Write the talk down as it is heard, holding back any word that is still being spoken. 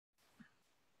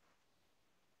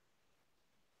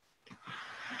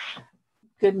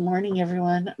Good morning,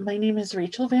 everyone. My name is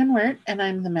Rachel Van Wert, and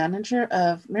I'm the manager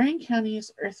of Marion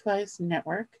County's Earthwise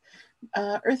Network.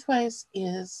 Earthwise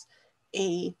is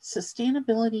a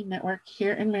sustainability network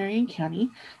here in Marion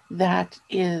County that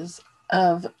is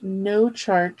of no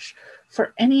charge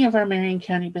for any of our Marion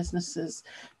County businesses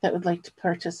that would like to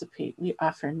participate. We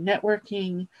offer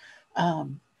networking,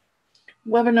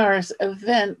 webinars,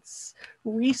 events,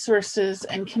 resources,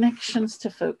 and connections to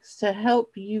folks to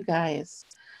help you guys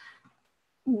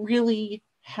really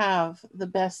have the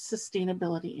best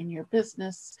sustainability in your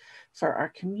business, for our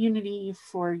community,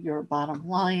 for your bottom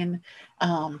line,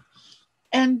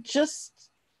 and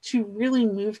just to really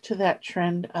move to that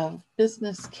trend of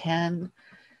business can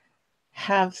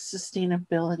have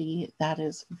sustainability that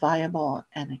is viable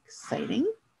and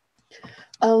exciting.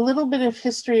 A little bit of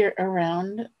history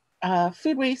around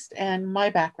food waste and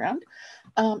my background.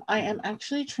 I am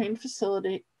actually a trained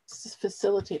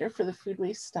facilitator for the Food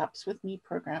Waste Stops With Me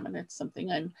program, and it's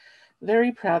something I'm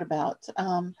very proud about.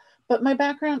 But my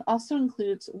background also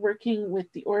includes working with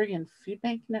the Oregon Food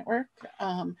Bank Network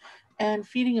and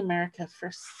Feeding America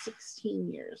for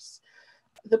 16 years.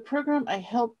 The program I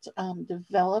helped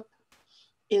develop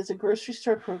is a grocery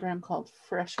store program called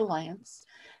Fresh Alliance.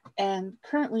 And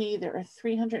currently there are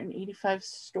 385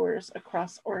 stores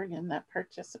across Oregon that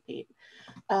participate.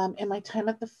 In my time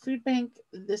at the food bank,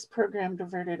 this program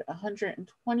diverted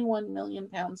 121 million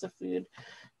pounds of food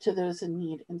to those in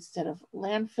need instead of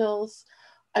landfills.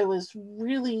 I was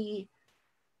really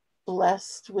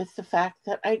blessed with the fact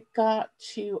that I got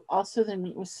to also then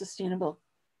meet with sustainable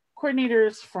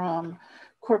coordinators from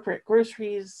corporate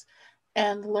groceries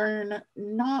and learn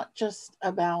not just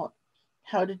about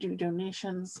how to do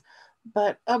donations,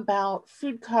 but about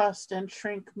food cost and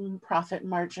shrink profit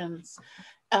margins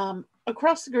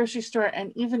across the grocery store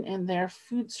and even in their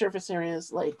food service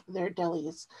areas like their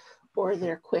delis or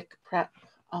their quick prep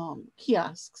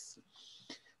kiosks.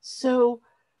 So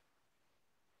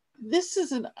this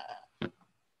is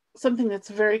something that's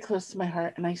very close to my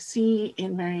heart, and I see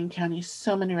in Marion County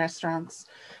so many restaurants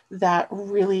that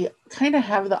really kind of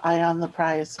have the eye on the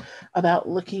prize about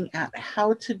looking at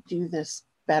how to do this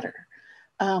better.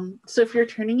 So if you're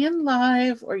turning in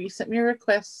live or you sent me a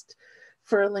request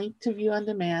for a link to view on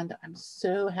demand, I'm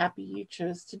so happy you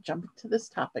chose to jump into this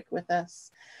topic with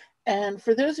us. And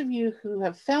for those of you who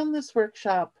have found this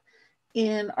workshop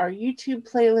in our YouTube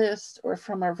playlist or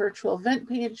from our virtual event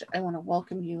page, I want to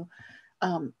welcome you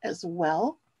as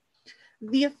well.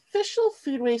 The official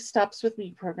Food Waste Stops With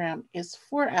Me program is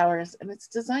 4 hours, and it's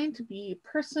designed to be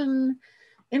in-person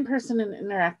and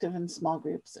interactive in small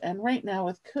groups. And right now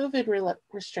with COVID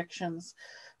restrictions,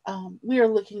 we are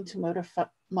looking to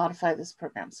modify this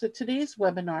program. So today's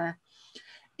webinar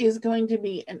is going to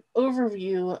be an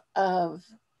overview of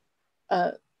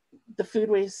the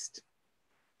Food Waste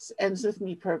Ends With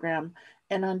Me program.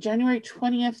 And on January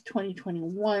 20th,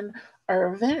 2021,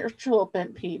 our virtual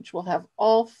event page will have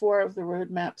all 4 of the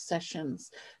roadmap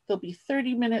sessions. There'll be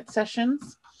 30-minute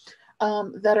sessions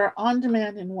that are on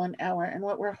demand in 1 hour. And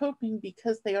what we're hoping,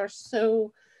 because they are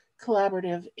so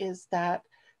collaborative, is that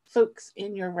folks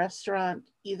in your restaurant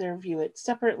either view it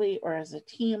separately or as a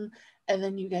team, and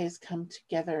then you guys come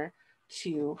together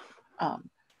to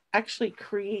actually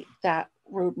create that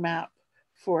roadmap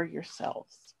for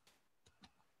yourselves.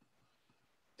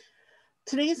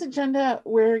 Today's agenda,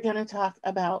 we're going to talk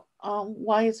about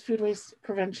why is food waste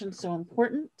prevention so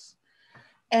important,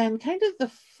 and kind of the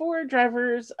 4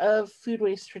 drivers of food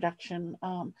waste reduction.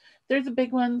 They're the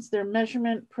big ones. They're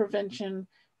measurement, prevention,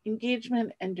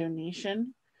 engagement, and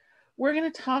donation. We're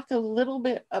going to talk a little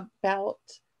bit about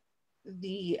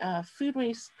the food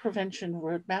waste prevention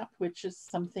roadmap, which is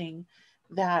something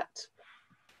that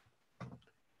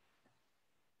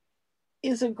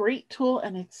is a great tool,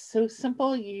 and it's so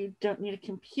simple. You don't need a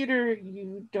computer,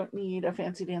 you don't need a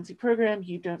fancy dancy program,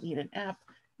 you don't need an app,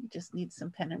 you just need some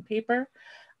pen and paper.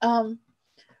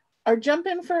 Our jump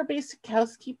in for our basic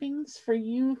housekeepings for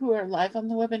you who are live on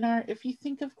the webinar. If you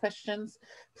think of questions,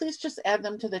 please just add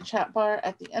them to the chat bar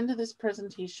at the end of this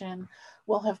presentation.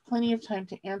 We'll have plenty of time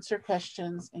to answer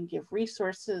questions and give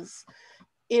resources.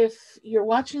 If you're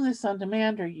watching this on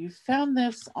demand or you found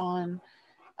this on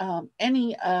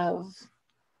any of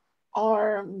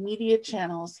our media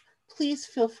channels, please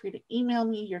feel free to email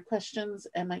me your questions,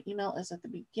 and my email is at the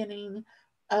beginning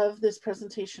of this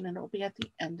presentation and it will be at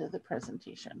the end of the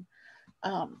presentation.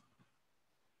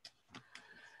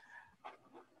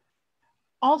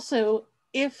 Also,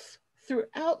 if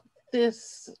throughout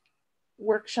this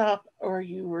workshop or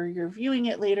you're viewing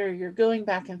it later, you're going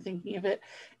back and thinking of it,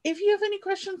 if you have any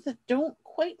questions that don't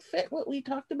quite fit what we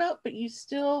talked about, but you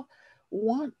still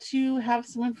want to have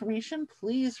some information,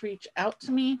 please reach out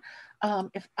to me.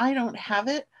 If I don't have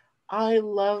it, I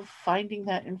love finding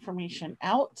that information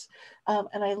out,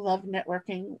 and I love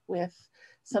networking with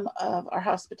some of our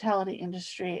hospitality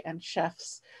industry and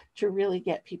chefs to really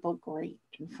get people great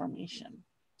information.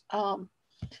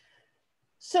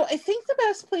 So I think the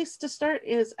best place to start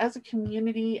is as a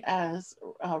community, as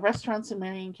restaurants in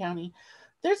Marion County.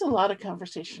 There's a lot of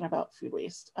conversation about food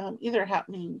waste, either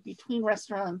happening between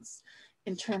restaurants,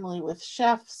 internally with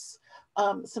chefs,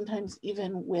 sometimes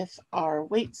even with our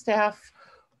wait staff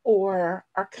or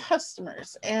our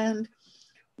customers. And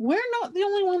we're not the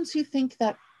only ones who think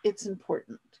that it's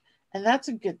important. And that's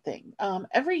a good thing.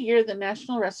 Every year, the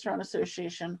National Restaurant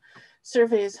Association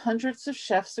surveys hundreds of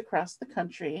chefs across the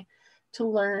country to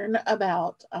learn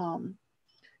about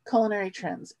culinary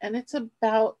trends. And it's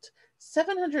about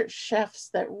 700 chefs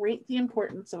that rate the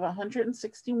importance of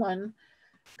 161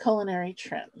 culinary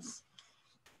trends.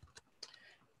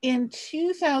 In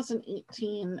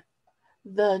 2018,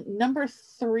 the number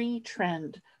 3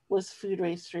 trend was food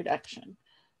waste reduction.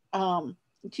 In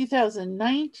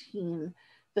 2019,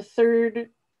 the third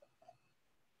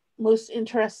most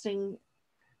interesting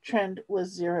trend was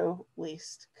zero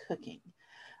waste cooking.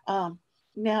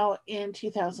 Now in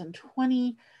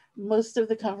 2020, most of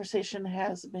the conversation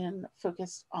has been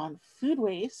focused on food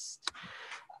waste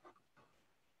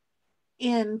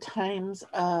in times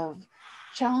of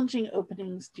challenging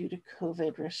openings due to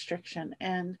COVID restriction.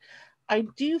 And I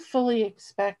do fully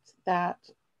expect that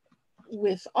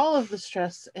with all of the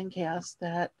stress and chaos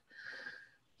that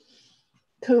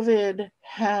COVID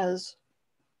has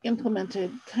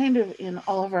implemented kind of in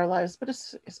all of our lives, but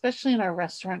especially in our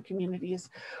restaurant communities,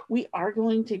 we are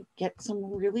going to get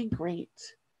some really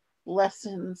great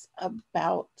lessons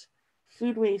about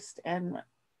food waste and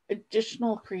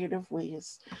additional creative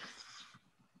ways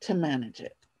to manage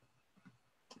it.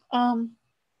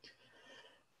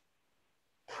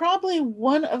 Probably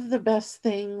one of the best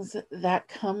things that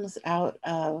comes out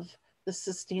of the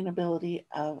sustainability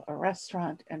of a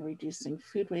restaurant and reducing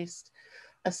food waste,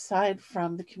 aside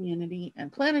from the community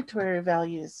and planetary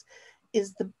values,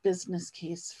 is the business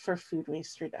case for food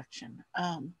waste reduction.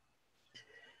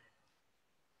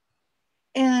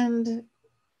 And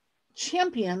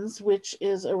Champions, which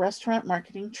is a restaurant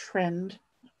marketing trend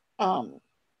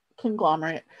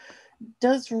conglomerate,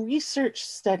 does research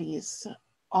studies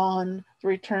on the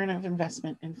return of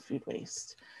investment in food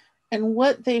waste. And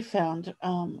what they found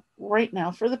right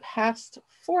now for the past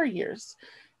 4 years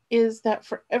is that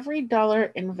for every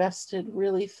dollar invested,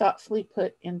 really thoughtfully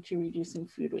put into reducing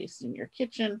food waste in your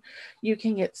kitchen, you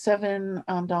can get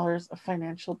 $7 of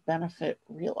financial benefit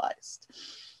realized.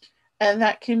 And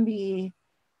that can be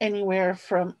anywhere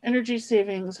from energy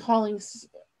savings, hauling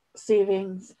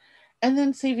savings, and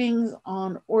then savings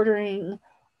on ordering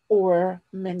or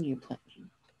menu planning.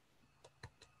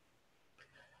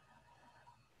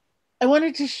 I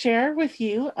wanted to share with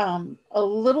you a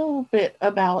little bit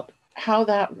about how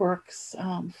that works,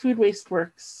 food waste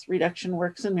works, reduction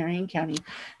works in Marion County,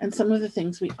 and some of the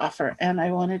things we offer. And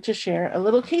I wanted to share a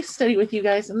little case study with you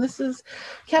guys. And this is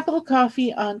Capital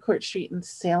Coffee on Court Street in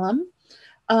Salem.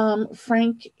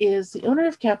 Frank is the owner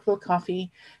of Capital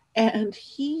Coffee, and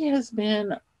he has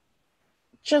been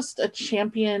just a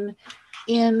champion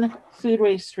in food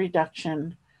waste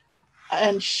reduction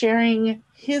and sharing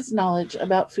his knowledge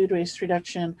about food waste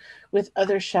reduction with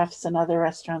other chefs and other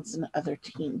restaurants and other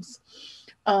teams.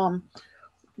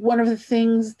 One of the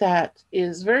things that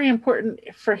is very important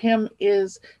for him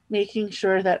is making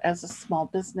sure that as a small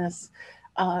business,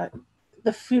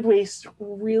 the food waste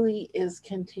really is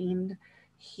contained.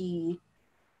 He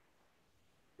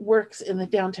works in the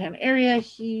downtown area.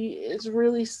 He is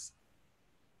really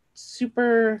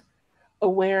super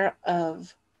aware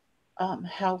of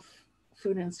how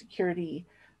food insecurity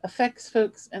affects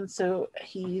folks. And so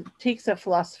he takes that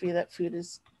philosophy that food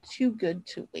is too good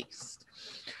to waste.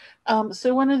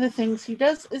 So one of the things he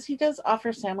does is he does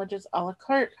offer sandwiches a la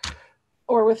carte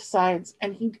or with sides,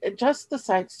 and he adjusts the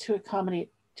sides to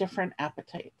accommodate different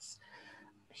appetites.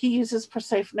 He uses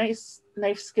precise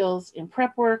knife skills in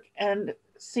prep work and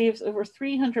saves over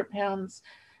 300 pounds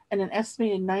and an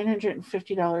estimated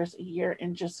 $950 a year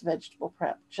in just vegetable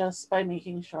prep, just by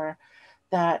making sure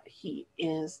that he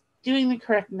is doing the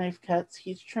correct knife cuts,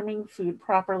 he's trimming food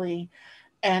properly,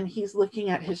 and he's looking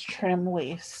at his trim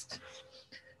waste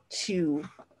to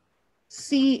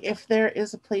see if there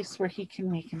is a place where he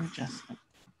can make an adjustment.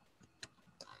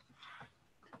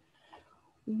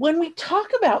 When we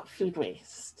talk about food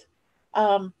waste,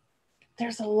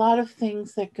 there's a lot of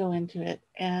things that go into it.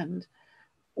 And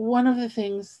one of the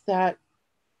things that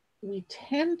we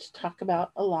tend to talk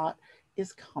about a lot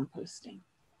is composting.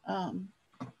 And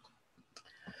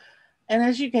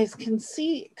as you guys can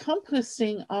see,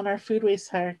 composting on our food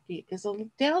waste hierarchy is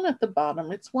down at the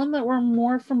bottom. It's one that we're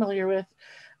more familiar with,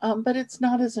 but it's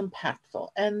not as impactful.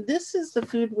 And this is the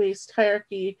food waste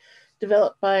hierarchy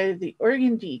developed by the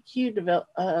Oregon DEQ,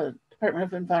 Department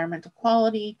of Environmental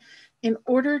Quality, in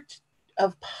order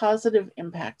of positive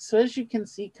impact. So as you can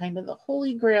see, kind of the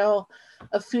holy grail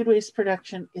of food waste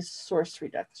production is source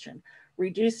reduction,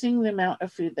 reducing the amount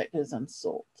of food that goes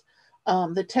unsold.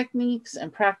 The techniques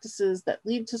and practices that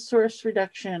lead to source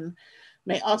reduction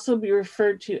may also be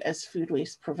referred to as food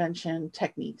waste prevention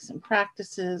techniques and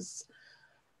practices.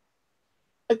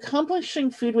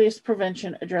 Accomplishing food waste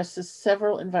prevention addresses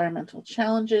several environmental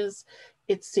challenges.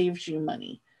 It saves you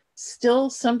money. Still,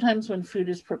 sometimes when food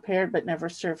is prepared but never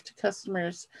served to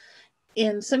customers,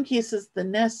 in some cases, the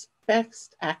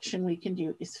best action we can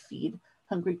do is feed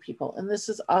hungry people. And this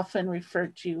is often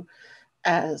referred to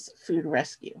as food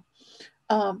rescue.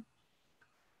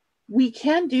 We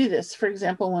can do this, for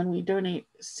example, when we donate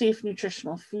safe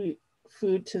nutritional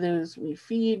food to those we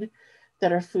feed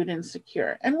that are food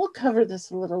insecure. And we'll cover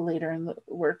this a little later in the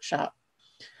workshop.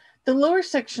 The lower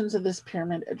sections of this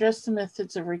pyramid address the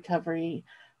methods of recovery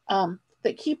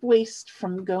that keep waste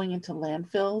from going into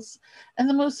landfills. And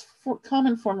the most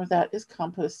common form of that is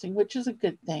composting, which is a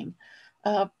good thing.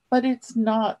 But it's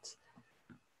not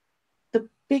the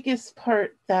biggest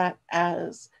part that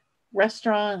as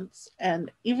restaurants and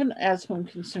even as home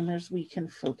consumers we can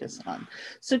focus on.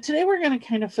 So today we're going to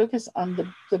kind of focus on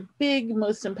the big,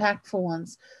 most impactful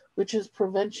ones, which is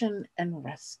prevention and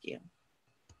rescue.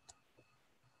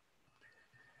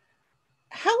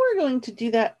 How we're going to do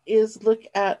that is look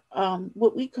at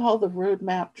what we call the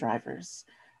roadmap drivers.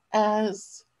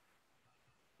 As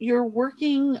you're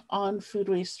working on food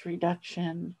waste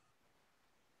reduction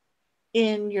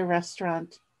in your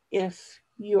restaurant, if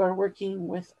you are working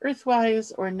with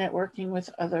Earthwise or networking with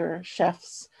other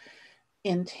chefs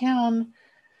in town,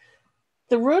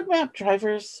 the roadmap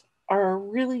drivers are a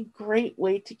really great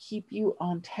way to keep you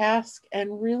on task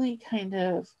and really kind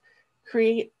of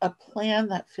create a plan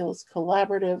that feels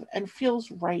collaborative and feels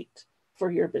right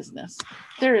for your business.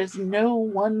 There is no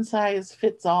one size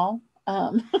fits all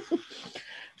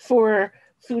for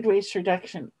food waste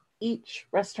reduction. Each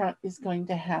restaurant is going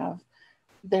to have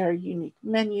their unique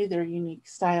menu, their unique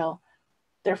style.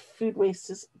 Their food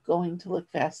waste is going to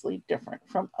look vastly different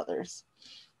from others.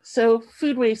 So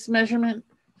food waste measurement,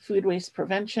 food waste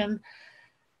prevention.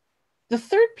 The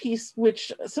third piece,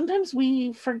 which sometimes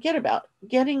we forget about,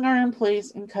 getting our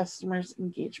employees and customers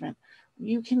engagement.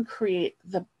 You can create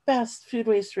the best food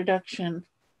waste reduction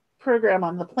program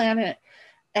on the planet.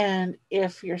 And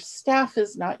if your staff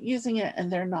is not using it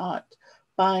and they're not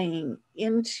buying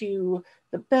into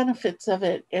the benefits of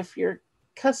it, if your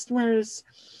customers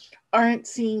aren't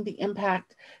seeing the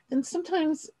impact, then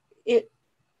sometimes it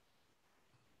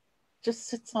just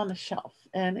sits on a shelf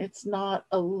and it's not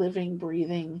a living,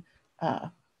 breathing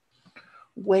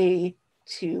way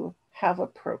to have a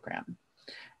program.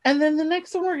 And then the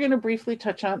next one we're going to briefly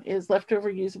touch on is leftover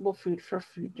usable food for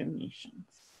food donations.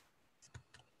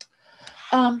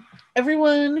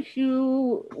 Everyone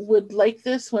who would like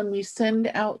this, when we send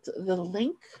out the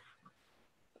link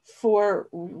for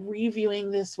reviewing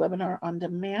this webinar on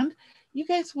demand, you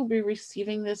guys will be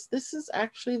receiving this. This is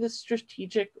actually the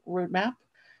strategic roadmap.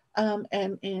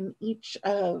 And in each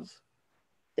of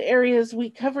the areas we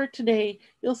cover today,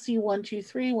 you'll see 1, 2,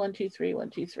 3, 1, 2, 3, 1,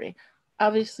 2, 3.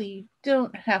 Obviously, you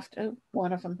don't have to,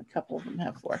 one of them, a couple of them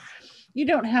have 4. You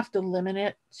don't have to limit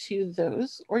it to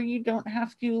those, or you don't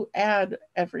have to add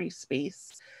every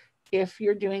space if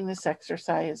you're doing this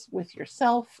exercise with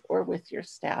yourself or with your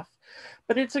staff.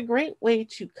 But it's a great way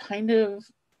to kind of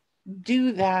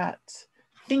do that,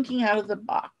 thinking out of the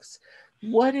box.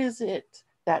 What is it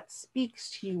that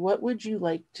speaks to you? What would you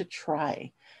like to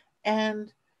try?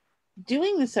 And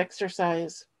doing this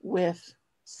exercise with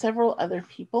several other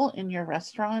people in your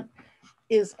restaurant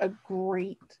is a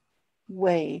great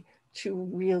way to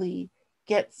really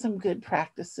get some good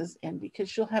practices in,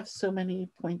 because you'll have so many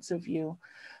points of view.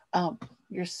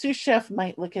 Your sous chef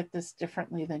might look at this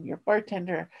differently than your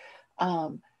bartender.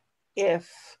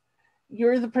 If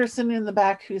you're the person in the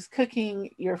back who's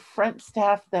cooking, your front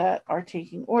staff that are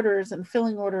taking orders and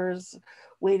filling orders,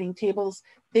 waiting tables,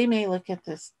 they may look at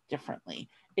this differently.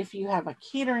 If you have a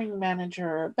catering manager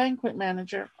or a banquet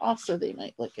manager, also they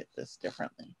might look at this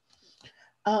differently.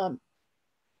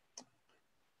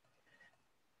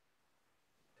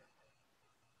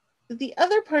 The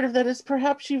other part of that is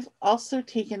perhaps you've also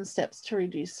taken steps to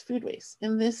reduce food waste.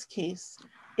 In this case,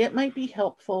 it might be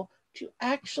helpful to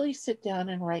actually sit down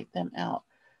and write them out.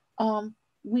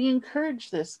 We encourage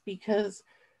this because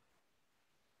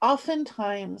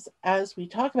oftentimes, as we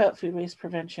talk about food waste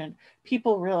prevention,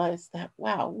 people realize that,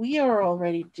 wow, we are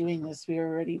already doing this. We are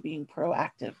already being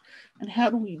proactive. And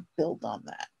how do we build on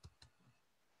that?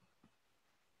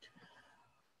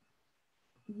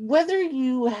 Whether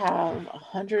you have a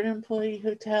 100-employee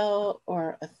hotel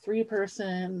or a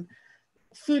 3-person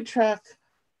food truck,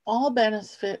 all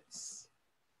benefits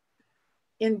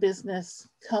in business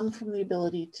come from the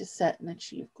ability to set and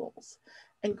achieve goals.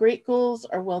 And great goals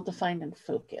are well-defined and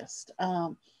focused.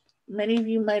 Many of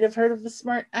you might have heard of the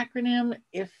SMART acronym.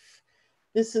 If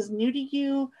this is new to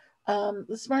you,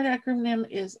 the SMART acronym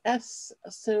is S,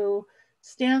 so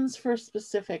stands for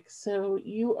specific. So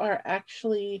you are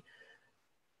actually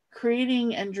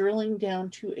creating and drilling down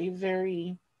to a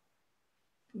very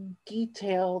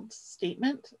detailed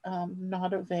statement,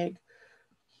 not a vague,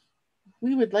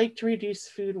 we would like to reduce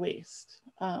food waste.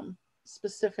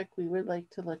 Specific, we would like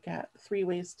to look at 3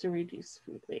 ways to reduce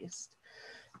food waste.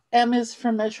 M is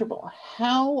for measurable.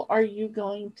 How are you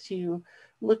going to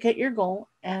look at your goal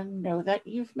and know that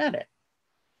you've met it?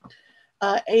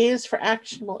 A is for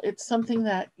actionable. It's something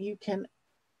that you can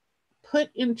put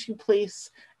into place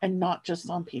and not just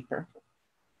on paper.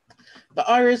 The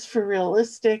R is for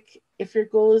realistic. If your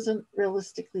goal isn't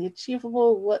realistically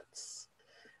achievable, what's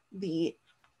the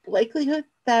likelihood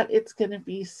that it's going to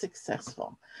be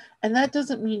successful? And that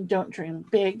doesn't mean don't dream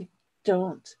big,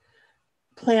 don't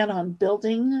plan on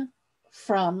building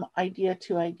from idea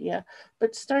to idea,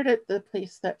 but start at the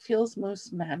place that feels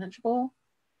most manageable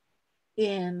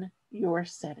in your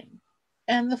setting.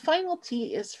 And the final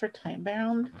T is for time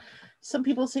bound. Some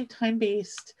people say time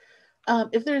based.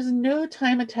 If there's no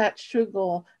time attached to a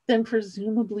goal, then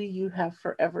presumably you have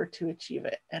forever to achieve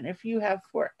it. And if you have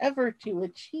forever to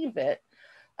achieve it,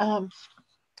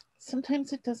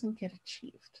 sometimes it doesn't get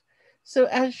achieved. So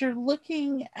as you're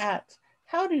looking at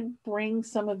how to bring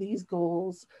some of these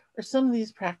goals or some of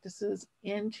these practices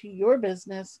into your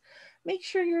business, make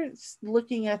sure you're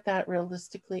looking at that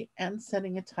realistically and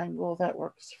setting a time goal that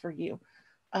works for you.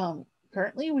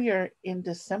 Currently, we are in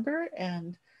December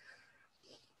and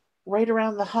right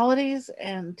around the holidays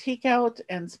and takeout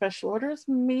and special orders.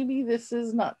 Maybe this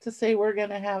is not to say we're going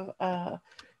to have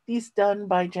these done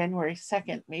by January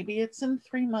 2nd. Maybe it's in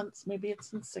 3 months. Maybe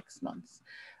it's in 6 months.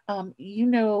 You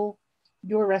know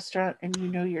your restaurant and you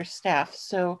know your staff.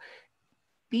 So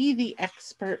be the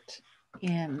expert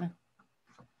in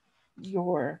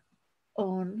your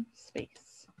own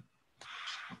space.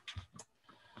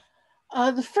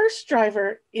 The first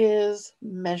driver is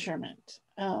measurement.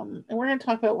 And we're going to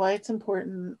talk about why it's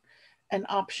important and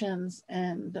options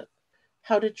and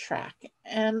how to track.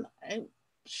 And I'm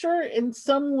sure in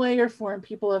some way or form,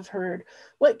 people have heard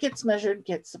what gets measured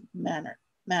gets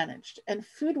managed. And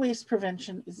food waste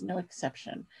prevention is no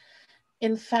exception.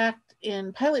 In fact,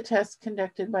 in pilot tests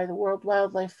conducted by the World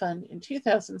Wildlife Fund in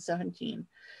 2017,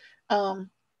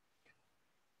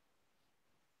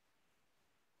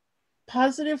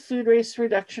 positive food waste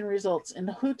reduction results in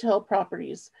hotel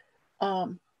properties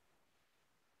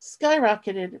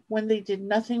skyrocketed when they did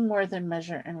nothing more than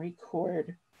measure and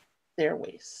record their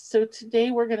waste. So today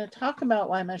we're going to talk about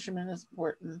why measurement is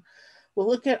important. We'll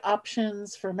look at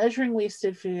options for measuring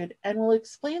wasted food, and we'll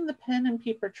explain the pen and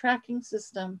paper tracking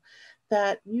system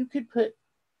that you could put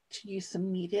to use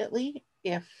immediately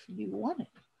if you wanted.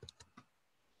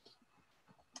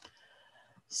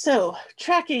 So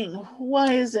tracking,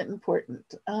 why is it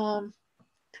important?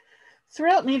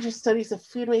 Throughout major studies of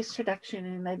food waste reduction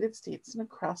in the United States and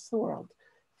across the world,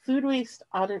 food waste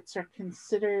audits are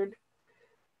considered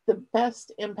the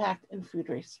best impact in food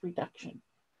waste reduction.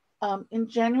 In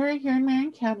January here in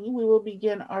Marion County, we will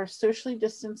begin our socially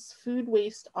distanced food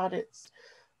waste audits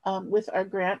with our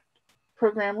grant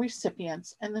program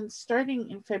recipients. And then starting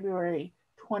in February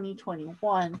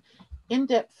 2021,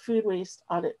 in-depth food waste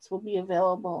audits will be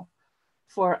available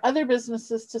for other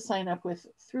businesses to sign up with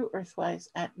through Earthwise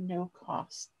at no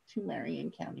cost to Marion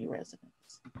County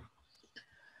residents.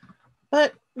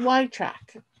 But why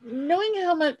track? Knowing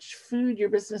how much food your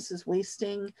business is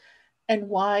wasting and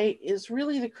why is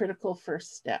really the critical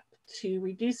first step to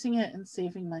reducing it and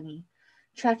saving money.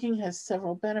 Tracking has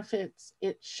several benefits.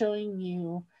 It's showing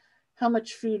you how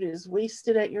much food is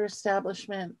wasted at your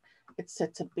establishment. It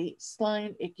sets a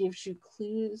baseline. It gives you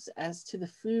clues as to the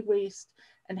food waste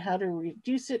and how to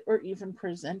reduce it or even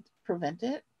prevent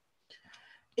it.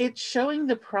 It's showing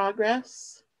the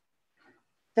progress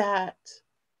that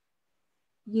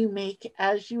you make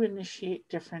as you initiate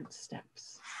different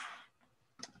steps.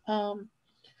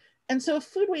 And so a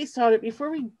food waste audit,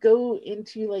 before we go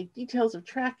into like details of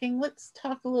tracking, let's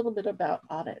talk a little bit about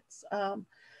audits.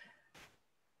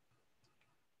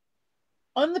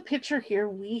 On the picture here,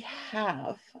 we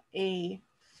have a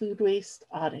food waste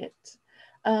audit.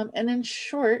 And in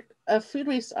short, a food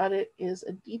waste audit is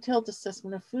a detailed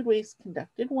assessment of food waste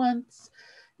conducted once,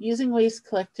 using waste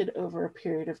collected over a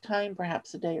period of time,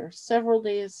 perhaps a day or several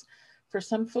days. For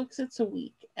some folks, it's a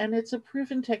week, and it's a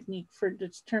proven technique for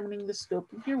determining the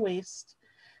scope of your waste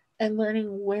and learning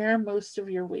where most of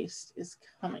your waste is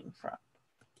coming from.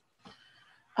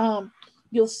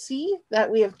 You'll see that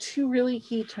we have two really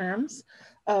key terms,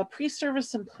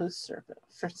 pre-service and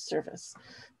post-service.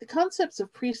 The concepts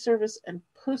of pre-service and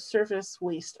post-service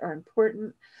waste are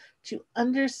important to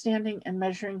understanding and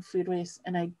measuring food waste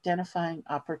and identifying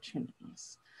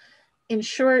opportunities. In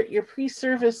short, your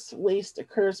pre-service waste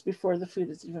occurs before the food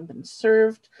has even been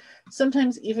served,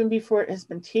 sometimes even before it has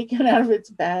been taken out of its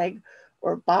bag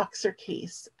or box or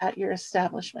case at your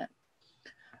establishment.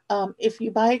 If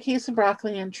you buy a case of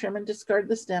broccoli and trim and discard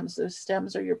the stems, those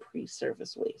stems are your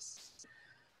pre-service waste.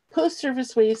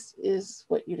 Post-service waste is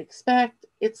what you'd expect.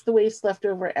 It's the waste left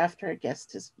over after a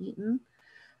guest has eaten.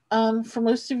 For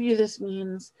most of you, this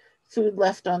means food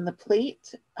left on the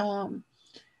plate.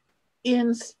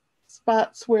 In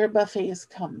spots where buffets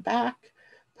come back,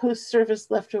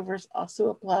 post-service leftovers also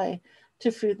apply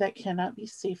to food that cannot be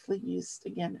safely used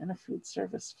again in a food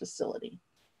service facility.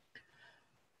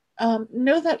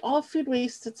 Know that all food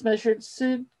waste that's measured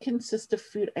should consist of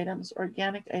food items,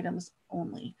 organic items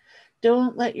only.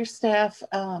 Don't let your staff,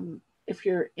 if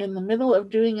you're in the middle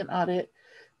of doing an audit,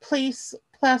 place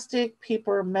plastic,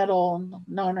 paper, metal,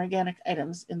 non-organic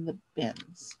items in the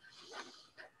bins.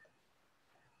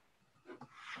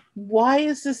 Why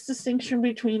is this distinction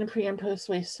between pre and post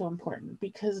waste so important?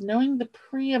 Because knowing the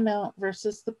pre amount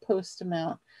versus the post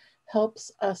amount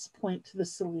helps us point to the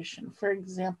solution. For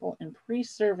example, in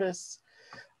pre-service,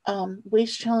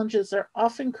 waste challenges are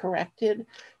often corrected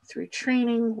through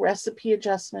training, recipe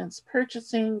adjustments,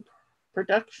 purchasing,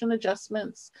 production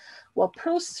adjustments, while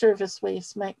post-service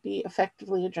waste might be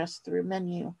effectively addressed through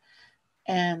menu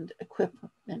and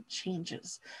equipment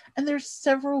changes. And there's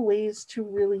several ways to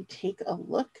really take a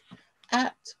look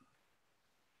at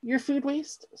your food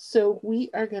waste. So we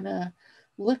are gonna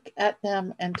look at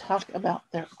them and talk about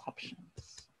their options.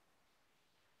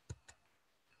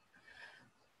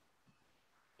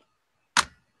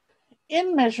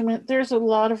 In measurement, there's a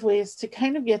lot of ways to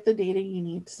kind of get the data you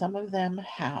need. Some of them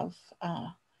have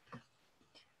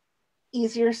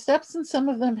easier steps and some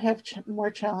of them have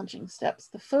more challenging steps.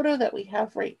 The photo that we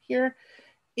have right here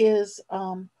is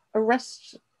a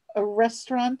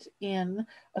restaurant in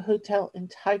a hotel in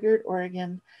Tigard,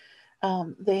 Oregon.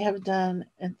 They have done,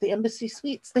 at the Embassy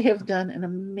Suites, they have done an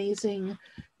amazing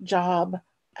job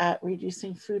at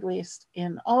reducing food waste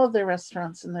in all of their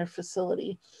restaurants in their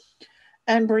facility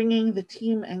and bringing the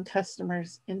team and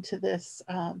customers into this.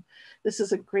 This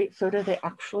is a great photo. They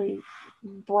actually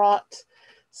brought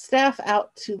staff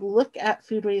out to look at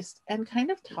food waste and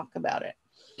kind of talk about it.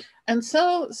 And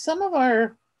so some of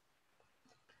our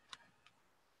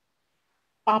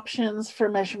options for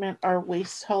measurement are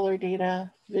waste hauler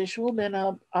data, visual bin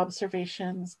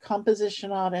observations,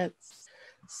 composition audits,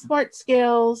 smart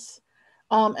scales,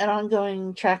 and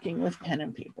ongoing tracking with pen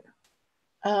and paper.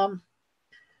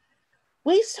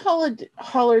 Waste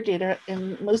hauler data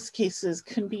in most cases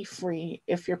can be free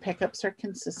if your pickups are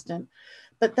consistent,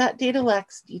 but that data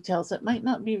lacks details. It might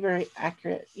not be very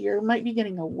accurate. You might be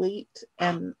getting a weight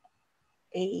and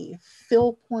a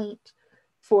fill point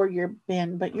for your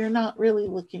bin, but you're not really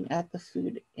looking at the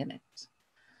food in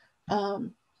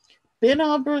it. Bin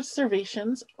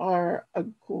observations are a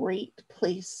great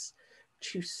place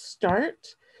to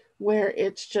start, where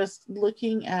it's just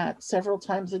looking at several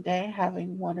times a day,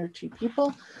 having one or two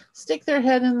people stick their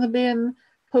head in the bin,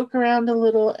 poke around a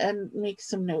little, and make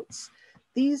some notes.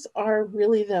 These are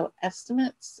really, though,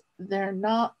 estimates. They're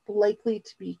not likely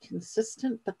to be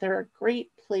consistent, but they're a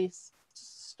great place to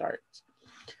start.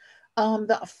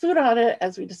 The food audit,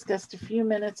 as we discussed a few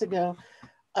minutes ago,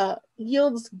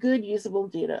 yields good usable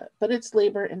data, but it's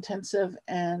labor intensive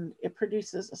and it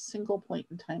produces a single point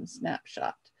in time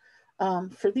snapshot.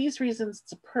 For these reasons,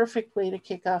 it's a perfect way to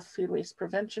kick off food waste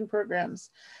prevention programs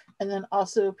and then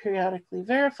also periodically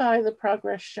verify the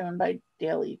progress shown by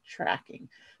daily tracking.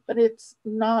 But it's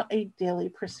not a daily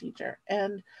procedure.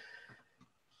 And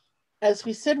as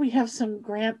we said, we have some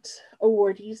grant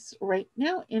awardees right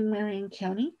now in Marion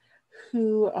County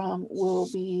who will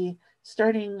be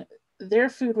starting their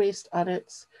food waste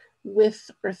audits with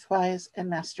Earthwise and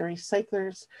Master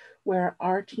Recyclers, where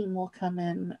our team will come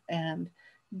in and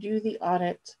do the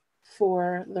audit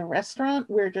for the restaurant.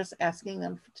 We're just asking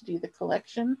them to do the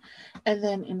collection. And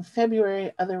then in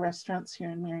February, other restaurants here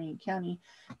in Marion County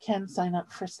can sign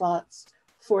up for slots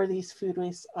for these food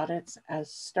waste audits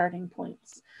as starting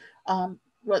points.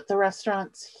 What the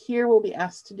restaurants here will be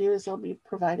asked to do is they'll be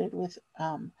provided with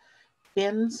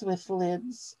bins with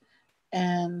lids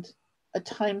and a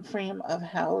time frame of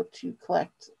how to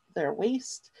collect their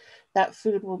waste. That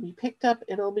food will be picked up.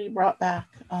 It'll be brought back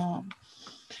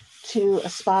to a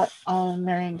spot on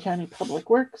Marion County Public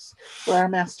Works where our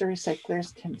master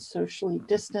recyclers can socially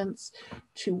distance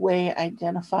to weigh,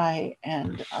 identify,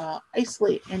 and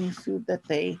isolate any food that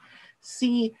they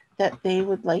see that they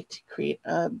would like to create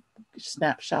a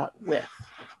snapshot with.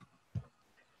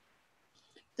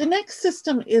 The next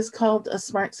system is called a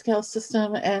smart scale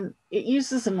system, and it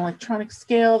uses an electronic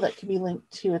scale that can be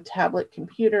linked to a tablet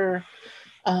computer.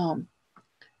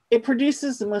 It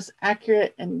produces the most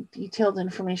accurate and detailed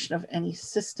information of any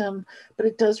system, but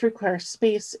it does require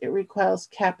space. It requires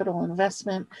capital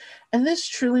investment, and this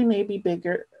truly may be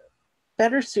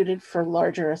better suited for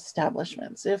larger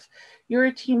establishments. If you're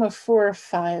a team of 4 or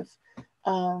 5,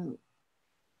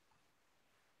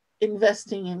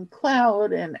 investing in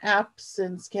cloud and apps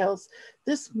and scales,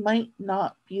 this might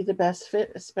not be the best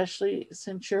fit, especially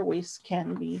since your waste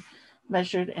can be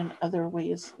measured in other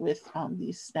ways with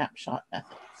these snapshot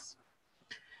methods.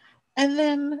 And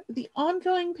then the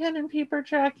ongoing pen and paper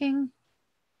tracking,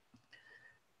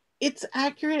 it's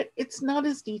accurate, it's not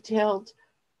as detailed,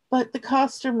 but the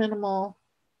costs are minimal.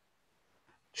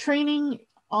 Training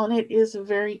on it is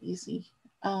very easy.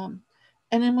 And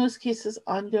in most cases,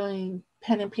 ongoing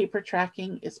pen and paper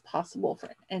tracking is possible for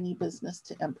any business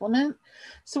to implement.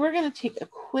 So we're going to take a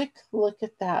quick look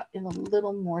at that in a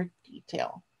little more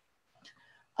detail.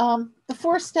 The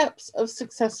 4 steps of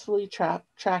successfully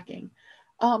tracking.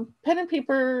 Pen and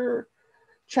paper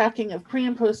tracking of pre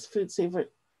and post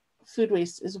food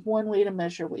waste is one way to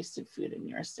measure wasted food in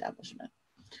your establishment.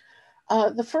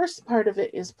 The first part of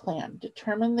it is plan.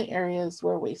 Determine the areas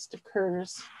where waste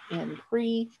occurs in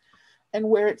pre and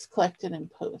where it's collected in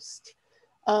post.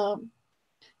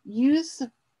 Use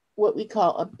what we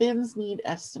call a bins need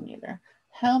estimator.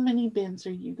 How many bins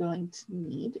are you going to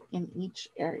need in each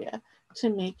area to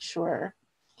make sure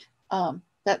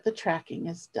that the tracking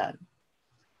is done?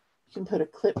 You can put a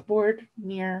clipboard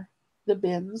near the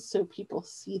bins so people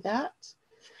see that.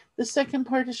 The second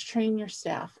part is train your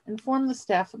staff. Inform the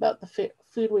staff about the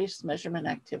food waste measurement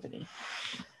activity.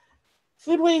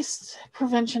 Food waste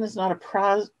prevention is not a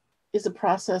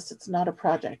process, it's not a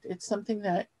project. It's something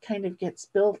that kind of gets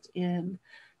built in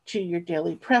to your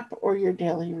daily prep or your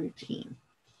daily routine.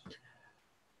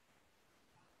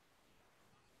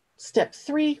 Step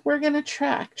 3, we're going to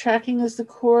track. Tracking is the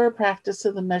core practice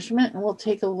of the measurement, and we'll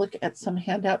take a look at some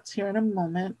handouts here in a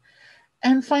moment.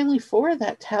 And finally, 4,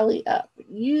 that tally up.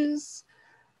 Use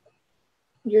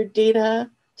your data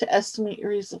to estimate your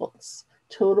results.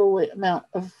 Total amount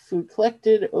of food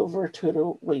collected over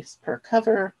total waste per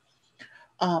cover.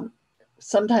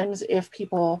 Sometimes if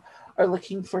people are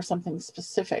looking for something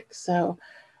specific. So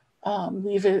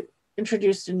we've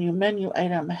introduced a new menu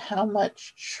item. How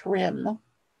much trim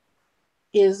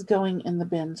is going in the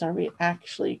bins? Are we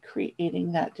actually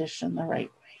creating that dish in the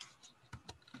right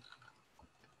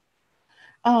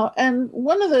way? And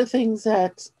one of the things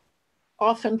that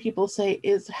often people say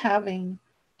is having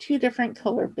 2 different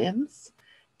color bins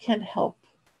can help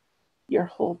your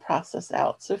whole process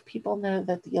out. So if people know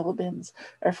that the yellow bins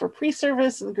are for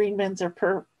pre-service and the green bins are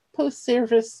for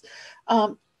post-service,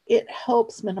 it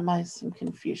helps minimize some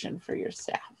confusion for your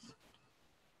staff.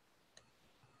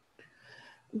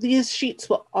 These sheets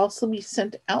will also be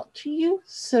sent out to you,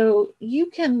 so you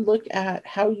can look at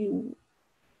how you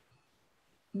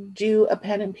do a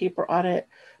pen and paper audit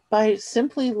by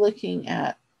simply looking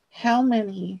at how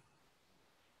many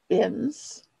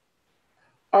bins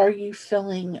are you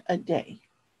filling a day.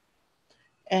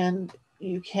 And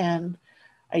you can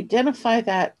identify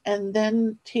that and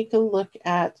then take a look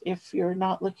at, if you're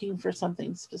not looking for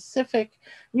something specific,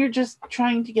 you're just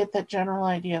trying to get that general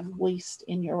idea of waste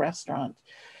in your restaurant.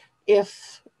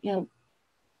 If,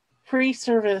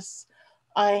 pre-service,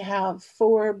 I have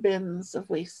 4 bins of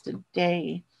waste a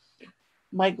day,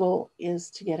 my goal is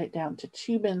to get it down to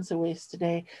 2 bins of waste a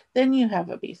day, then you have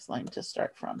a baseline to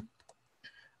start from.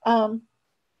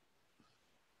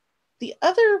 The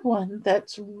other one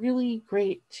that's really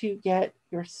great to get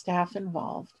your staff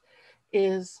involved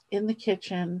is in the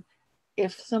kitchen.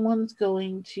 If someone's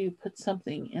going to put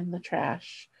something in the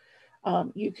trash,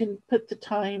 you can put the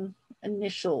time,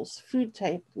 initials, food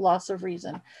type, loss of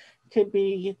reason. It could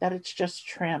be that it's just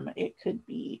trim. It could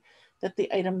be that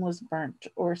the item was burnt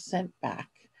or sent back.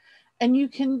 And you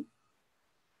can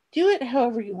do it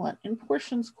however you want, in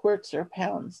portions, quarts, or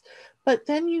pounds. But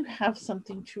then you have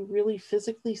something to really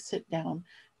physically sit down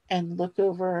and look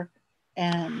over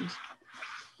and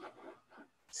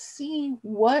see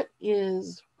what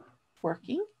is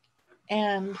working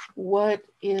and what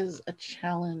is a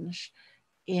challenge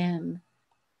in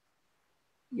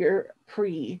your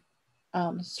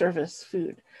pre-service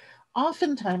food.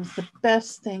 Oftentimes, the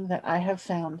best thing that I have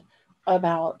found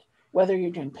about whether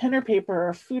you're doing pen or paper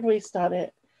or food waste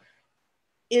audit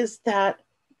is that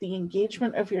the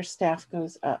engagement of your staff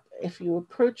goes up. If you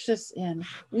approach this in,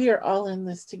 we are all in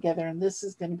this together and this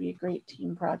is going to be a great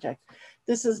team project.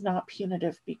 This is not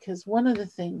punitive, because one of the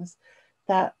things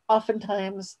that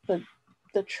oftentimes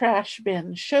the trash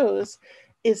bin shows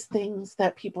is things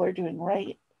that people are doing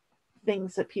right,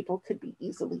 things that people could be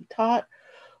easily taught,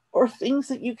 or things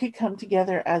that you could come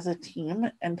together as a team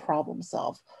and problem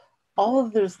solve. All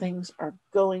of those things are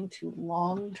going to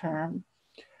long-term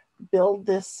build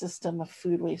this system of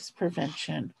food waste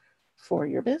prevention for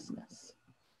your business.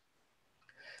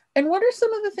 And what are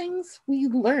some of the things we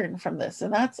learn from this?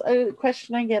 And that's a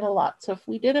question I get a lot. So if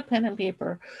we did a pen and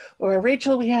paper, or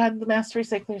Rachel, we had the master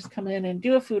recyclers come in and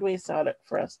do a food waste audit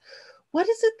for us, what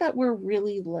is it that we're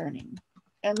really learning?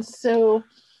 And so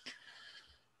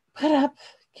put up,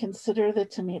 consider the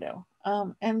tomato.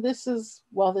 And this is,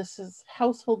 while this is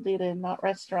household data and not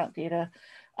restaurant data,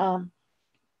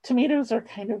 tomatoes are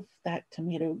kind of that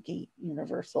tomato gate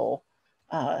universal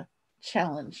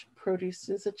challenge. Produce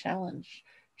is a challenge.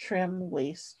 Trim,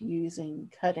 waste,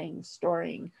 using, cutting,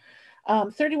 storing.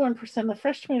 31% of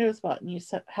fresh tomatoes bought in new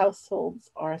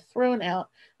households are thrown out.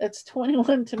 That's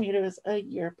 21 tomatoes a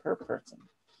year per person.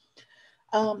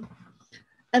 And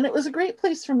it was a great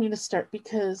place for me to start,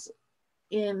 because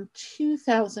in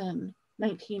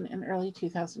 2019 and early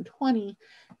 2020,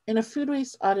 in a food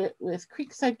waste audit with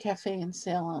Creekside Cafe and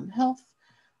Salem Health,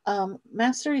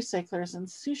 master recyclers and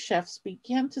sous chefs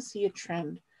began to see a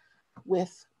trend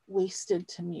with wasted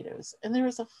tomatoes. And there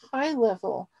was a high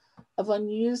level of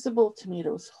unusable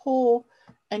tomatoes whole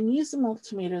and usable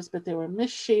tomatoes, but they were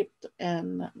misshaped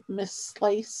and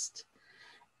missliced,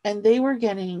 and they were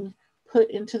getting put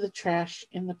into the trash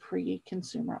in the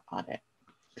pre-consumer audit.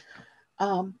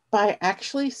 By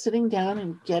actually sitting down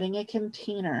and getting a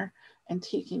container and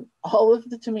taking all of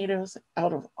the tomatoes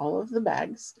out of all of the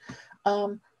bags,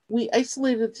 we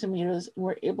isolated tomatoes and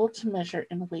were able to measure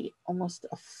in weight. Almost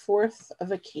a fourth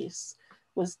of a case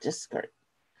was discard.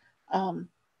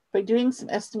 By doing some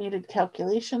estimated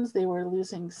calculations, they were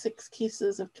losing 6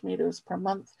 cases of tomatoes per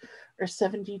month, or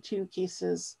 72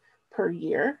 cases per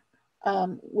year,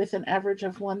 with an average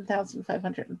of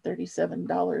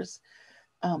 $1,537,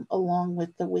 along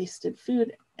with the wasted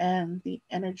food and the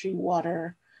energy,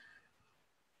 water,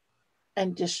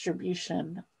 and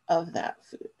distribution of that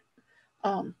food.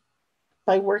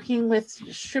 By working with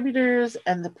distributors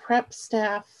and the prep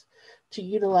staff to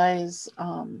utilize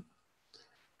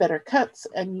better cuts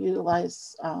and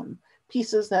utilize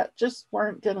pieces that just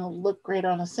weren't going to look great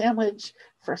on a sandwich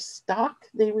for stock,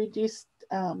 they reduced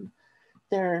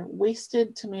their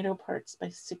wasted tomato parts by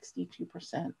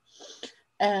 62%.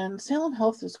 And Salem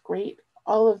Health is great.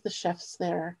 All of the chefs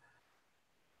there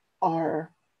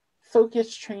are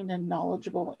focused, trained, and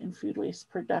knowledgeable in food waste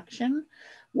production.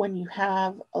 When you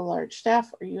have a large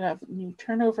staff or you have new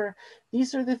turnover,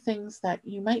 these are the things that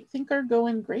you might think are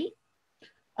going great,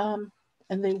 and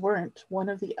they weren't. One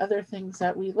of the other things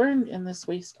that we learned in this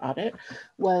waste audit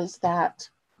was that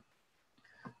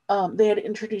they had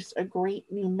introduced a great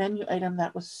new menu item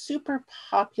that was super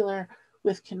popular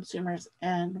with consumers.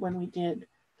 And when we did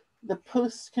the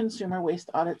post-consumer waste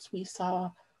audits, we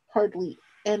saw hardly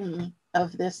any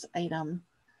of this item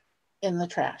in the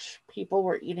trash. People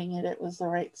were eating it. It was the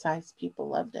right size. People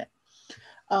loved it.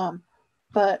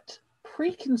 But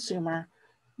pre-consumer,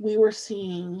 we were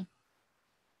seeing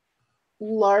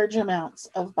large amounts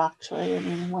of bok choy. I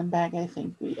mean, one bag, I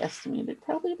think we estimated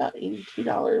probably about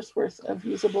 $82 worth of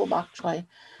usable bok choy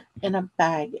in a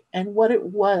bag. And what it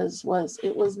was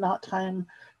it was not time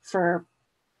for,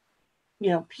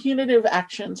 punitive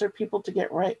actions or people to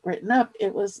get written up.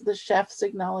 It was the chefs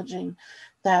acknowledging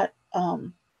that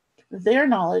their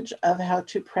knowledge of how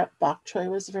to prep bok choy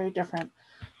was very different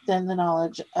than the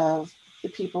knowledge of the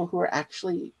people who were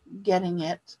actually getting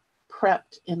it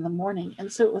prepped in the morning.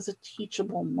 And so it was a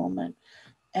teachable moment.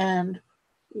 And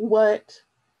what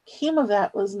came of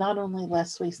that was not only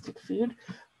less wasted food,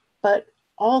 but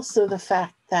also the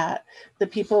fact that the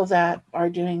people that are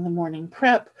doing the morning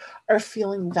prep are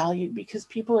feeling valued, because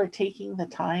people are taking the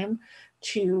time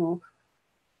to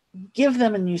give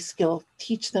them a new skill,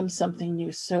 teach them something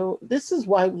new. So this is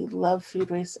why we love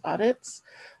food waste audits.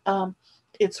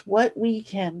 It's what we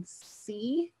can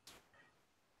see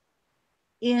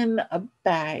in a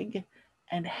bag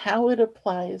and how it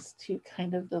applies to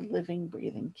kind of the living,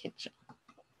 breathing kitchen.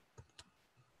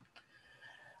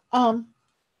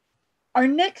 Our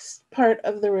next part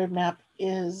of the roadmap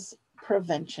is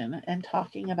prevention and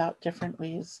talking about different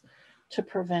ways to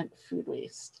prevent food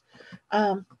waste.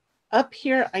 Up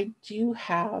here, I do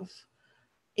have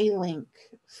a link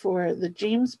for the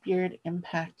James Beard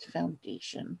Impact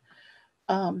Foundation.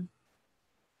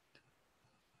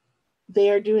 They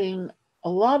are doing a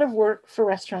lot of work for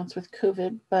restaurants with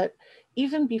COVID, but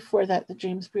even before that, the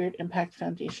James Beard Impact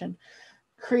Foundation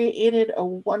created a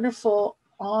wonderful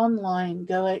online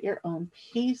go at your own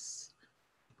pace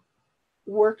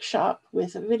workshop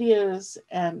with videos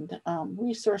and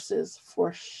resources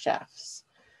for chefs.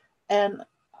 And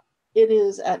it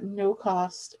is at no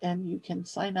cost, and you can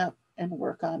sign up and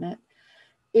work on it.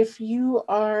 If you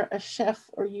are a chef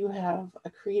or you have a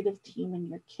creative team in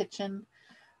your kitchen,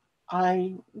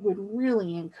 I would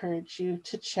really encourage you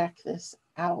to check this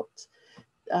out.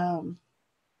 I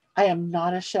am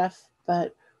not a chef,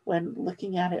 but when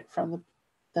looking at it from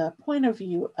the point of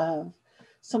view of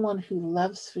someone who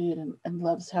loves food and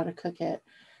loves how to cook it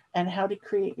and how to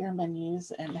create your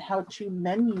menus and how to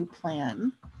menu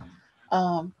plan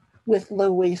with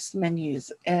low waste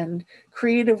menus and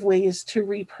creative ways to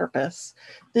repurpose.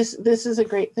 This is a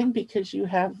great thing because you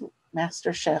have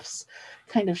master chefs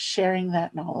kind of sharing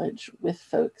that knowledge with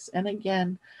folks. And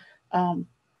again,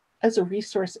 as a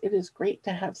resource, it is great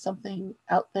to have something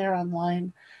out there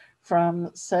online from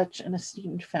such an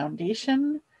esteemed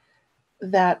foundation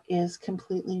that is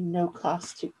completely no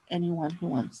cost to anyone who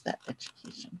wants that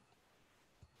education.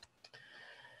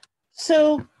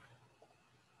 So,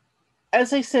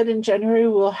 as I said, in January,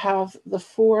 we'll have the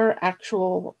 4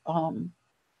 actual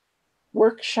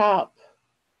workshop,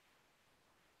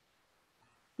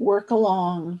 work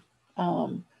along,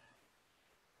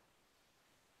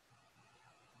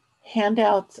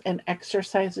 handouts and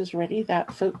exercises ready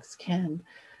that folks can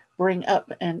bring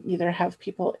up and either have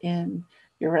people in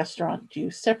your restaurant do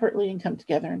separately and come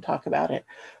together and talk about it,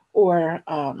 or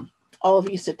all of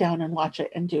you sit down and watch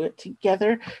it and do it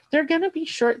together. They're going to be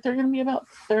short. They're going to be about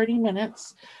 30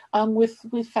 minutes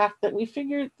with fact that we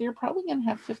figured they're probably going to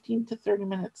have 15 to 30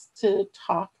 minutes to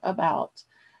talk about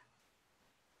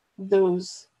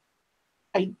those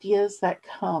ideas that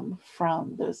come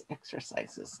from those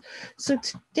exercises. So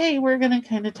today we're going to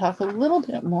kind of talk a little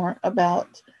bit more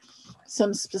about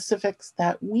some specifics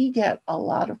that we get a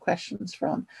lot of questions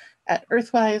from at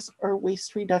Earthwise or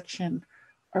waste reduction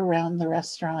around the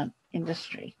restaurant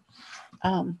industry.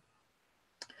 And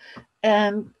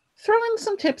throwing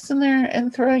some tips in there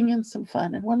and throwing in some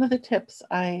fun. And one of the tips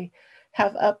I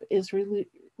have up is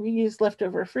reuse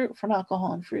leftover fruit from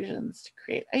alcohol infusions to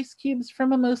create ice cubes for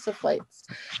mimosa flights.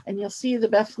 And you'll see the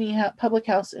Bethany Public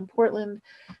House in Portland,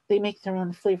 they make their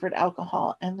own flavored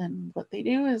alcohol. And then what they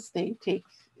do is they take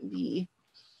the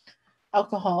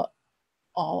alcohol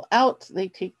all out, they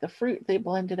take the fruit, they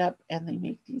blend it up, and they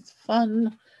make these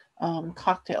fun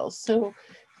cocktails. So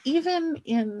even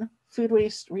in food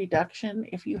waste reduction,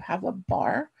 if you have a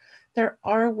bar, there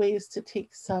are ways to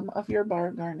take some of your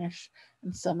bar garnish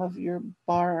and some of your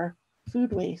bar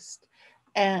food waste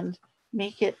and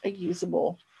make it a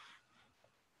usable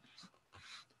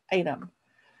item.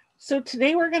 So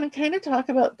today we're going to kind of talk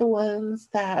about the ones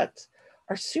that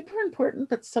are super important,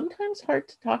 but sometimes hard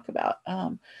to talk about.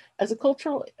 As a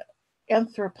cultural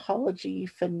anthropology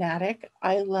fanatic,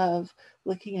 I love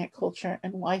looking at culture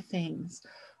and why things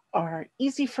are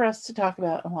easy for us to talk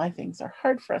about and why things are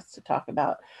hard for us to talk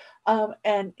about.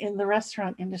 And in the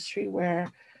restaurant industry, where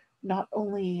not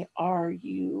only are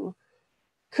you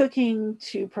cooking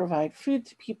to provide food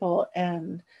to people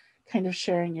and kind of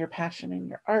sharing your passion and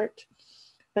your art,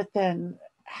 but then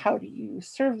how do you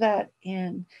serve that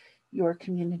in your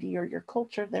community or your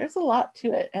culture? There's a lot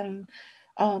to it. And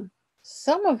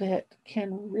some of it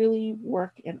can really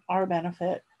work in our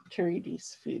benefit to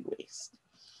reduce food waste.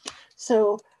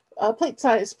 So plate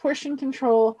size, portion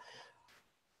control.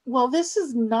 Well, this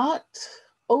is not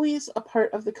always a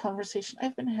part of the conversation.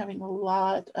 I've been having a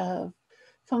lot of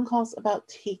phone calls about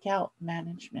takeout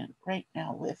management right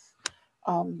now with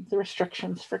the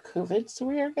restrictions for COVID. So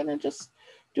we are going to just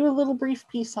do a little brief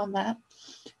piece on that.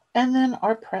 And then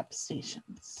our prep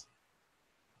stations.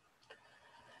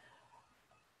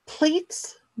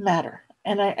 Plates matter.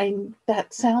 And I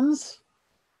that sounds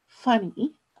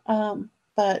funny,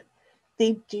 but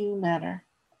they do matter.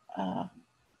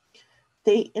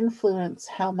 They influence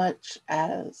how much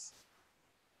as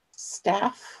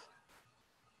staff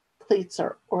plates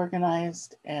are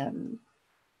organized and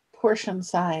portion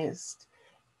sized.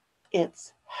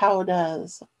 It's how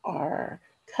does our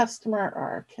customer or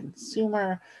our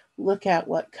consumer look at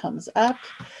what comes up.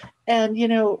 And, you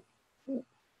know,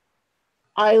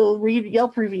 I'll read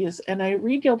Yelp reviews, and I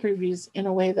read Yelp reviews in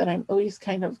a way that I'm always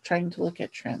kind of trying to look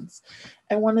at trends.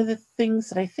 And one of the things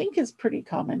that I think is pretty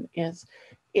common is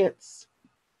it's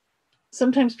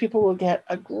sometimes people will get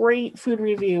a great food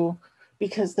review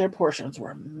because their portions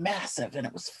were massive and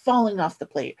it was falling off the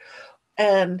plate.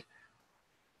 And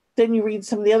then you read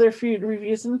some of the other food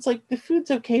reviews and it's like, the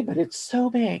food's okay, but it's so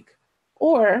big.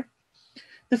 Or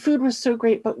the food was so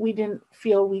great, but we didn't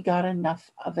feel we got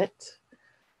enough of it.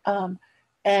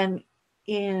 And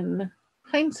in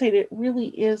hindsight, it really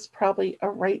is probably a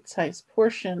right size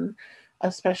portion,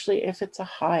 especially if it's a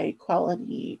high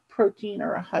quality protein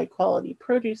or a high quality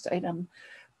produce item.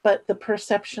 But the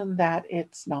perception that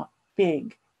it's not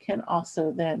big can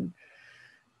also then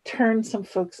turn some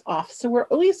folks off. So we're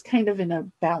always kind of in a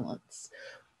balance.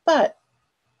 But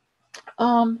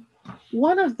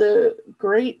one of the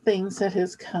great things that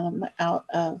has come out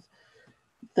of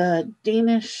the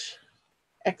Danish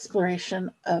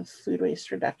exploration of food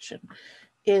waste reduction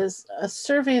is a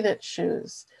survey that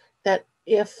shows that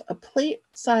if a plate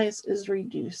size is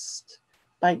reduced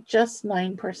by just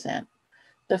 9%,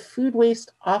 the food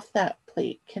waste off that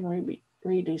plate can be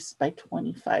reduced by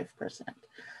 25%.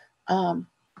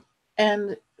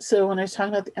 And so when I was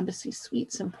talking about the Embassy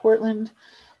Suites in Portland,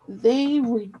 they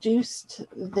reduced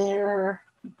their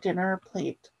dinner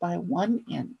plate by 1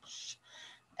 inch,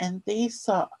 and they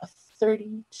saw a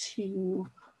 32%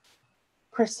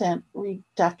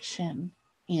 reduction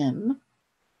in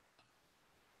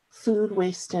food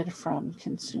wasted from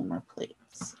consumer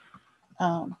plates.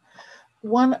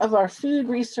 One of our food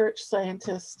research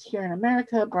scientists here in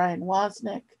America, Brian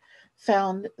Wozniak,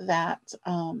 found that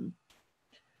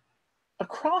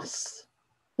across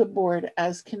the board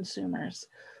as consumers,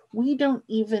 we don't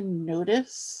even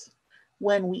notice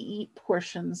when we eat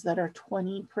portions that are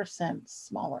 20%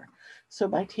 smaller. So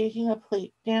by taking a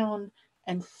plate down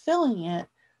and filling it,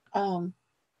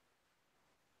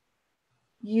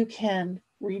 you can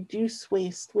reduce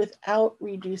waste without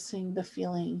reducing the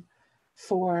feeling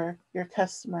for your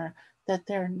customer that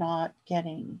they're not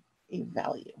getting a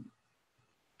value.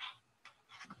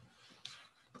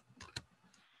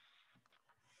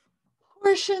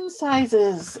 Portion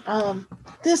sizes.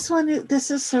 This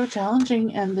is so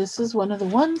challenging, and this is one of the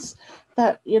ones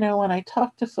that, you know, when I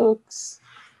talk to folks,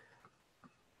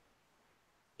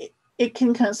 it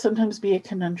can kind of sometimes be a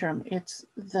conundrum. It's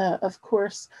of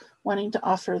course, wanting to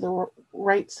offer the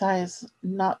right size,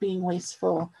 not being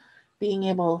wasteful, being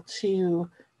able to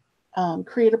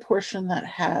create a portion that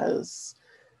has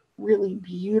really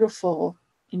beautiful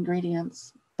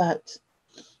ingredients, but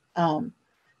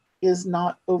is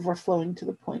not overflowing to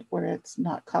the point where it's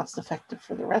not cost effective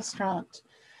for the restaurant,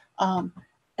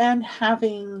 and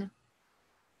having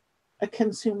a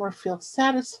consumer feel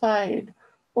satisfied,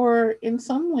 or in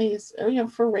some ways, you know,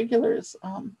 for regulars,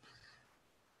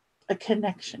 a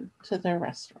connection to their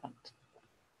restaurant.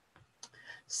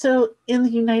 So in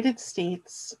the United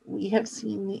States, we have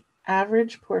seen the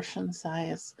average portion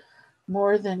size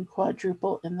more than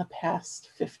quadruple in the past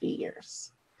 50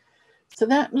 years. So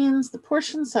that means the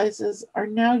portion sizes are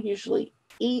now usually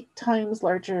 8 times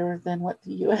larger than what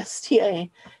the USDA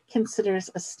considers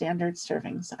a standard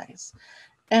serving size.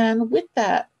 And with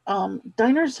that,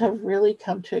 diners have really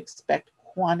come to expect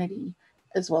quantity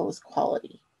as well as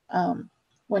quality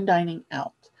when dining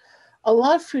out. A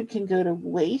lot of food can go to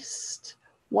waste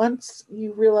once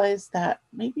you realize that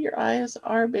maybe your eyes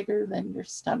are bigger than your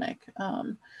stomach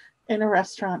in a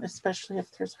restaurant, especially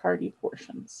if there's hearty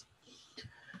portions.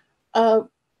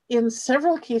 In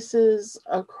several cases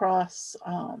across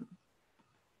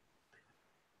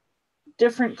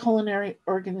different culinary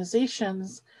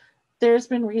organizations, there's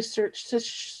been research to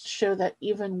show that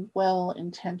even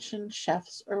well-intentioned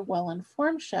chefs or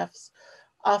well-informed chefs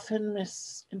often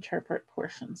misinterpret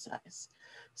portion size.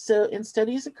 So in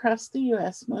studies across the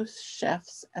US, most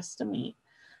chefs estimate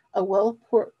a well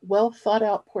thought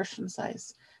out portion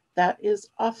size that is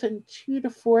often 2 to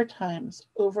 4 times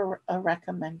over a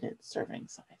recommended serving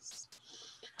size.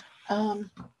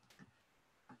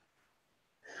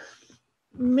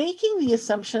 Making the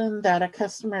assumption that a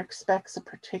customer expects a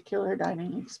particular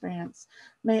dining experience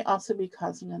may also be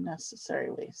causing unnecessary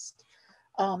waste.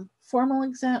 Formal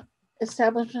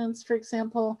establishments, for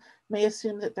example, may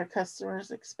assume that their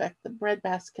customers expect the bread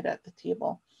basket at the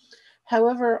table.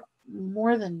 However,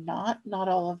 more than not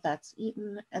all of that's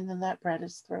eaten, and then that bread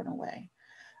is thrown away.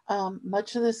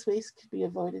 Much of this waste could be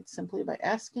avoided simply by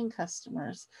asking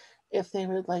customers if they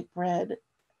would like bread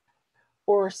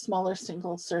or smaller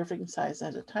single serving size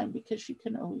at a time, because you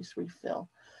can always refill.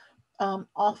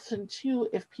 Often too,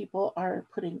 if people are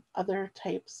putting other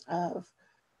types of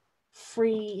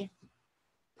free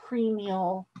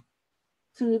pre-meal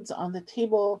foods on the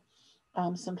table,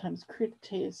 sometimes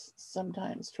crudités,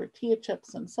 sometimes tortilla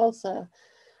chips and salsa,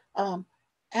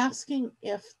 asking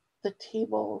if the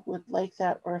table would like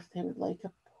that or if they would like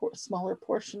a smaller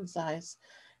portion size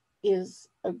is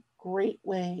a great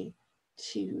way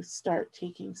to start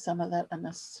taking some of that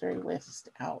unnecessary waste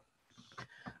out.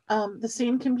 The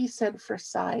same can be said for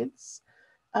sides.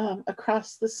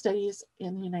 Across the studies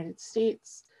in the United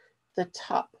States, the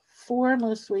top 4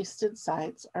 most wasted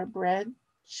sides are bread,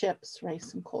 chips,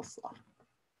 rice, and coleslaw.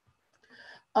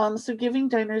 So giving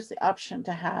diners the option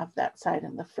to have that side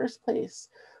in the first place,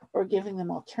 or giving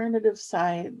them alternative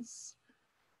sides,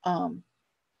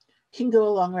 can go a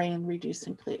long way in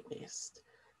reducing plate waste.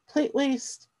 Plate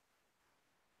waste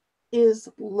is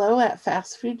low at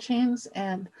fast food chains,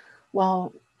 and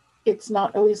while it's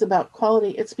not always about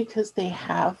quality, it's because they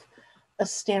have a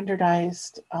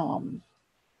standardized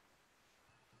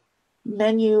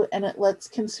menu, and it lets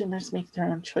consumers make their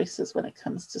own choices when it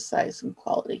comes to size and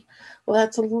quality. Well,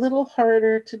 that's a little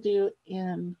harder to do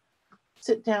in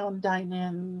sit down, dine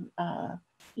in,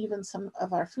 even some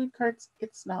of our food carts.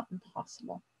 It's not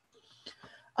impossible.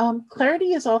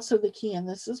 Clarity is also the key, and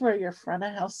this is where your front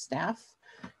of house staff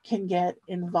can get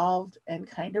involved and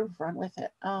kind of run with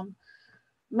it.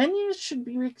 Menus should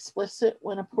be explicit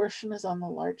when a portion is on the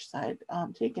large side.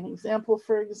 Take an example,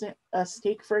 for a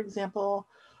steak, for example,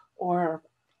 or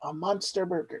a monster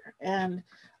burger. And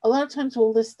a lot of times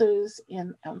we'll list those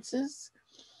in ounces.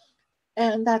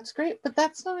 And that's great, but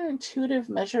that's not an intuitive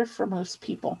measure for most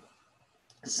people.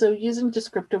 So using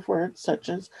descriptive words such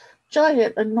as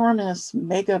giant, enormous,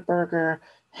 mega burger,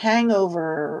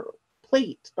 hangover,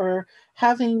 plate, or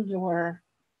having your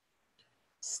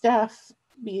staff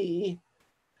be,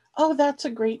 oh, that's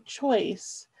a great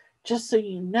choice. Just so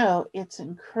you know, it's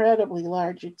incredibly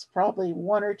large. It's probably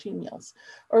 1 or 2 meals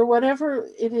or whatever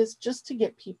it is, just to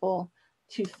get people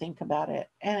to think about it.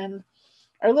 And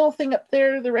our little thing up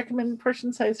there, the recommended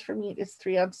portion size for meat is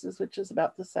 3 ounces, which is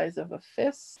about the size of a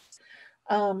fist.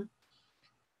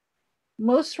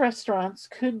 Most restaurants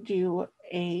could do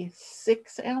a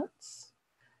 6 ounce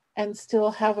and still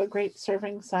have a great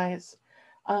serving size.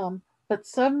 But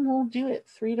some will do it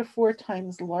 3 to 4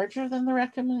 times larger than the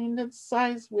recommended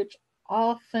size, which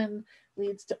often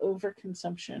leads to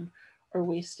overconsumption or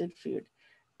wasted food.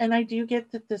 And I do get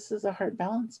that this is a hard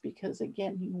balance because,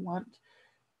 again, you want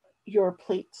your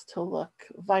plates to look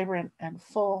vibrant and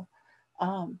full,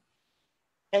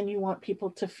 and you want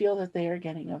people to feel that they are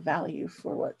getting a value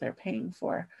for what they're paying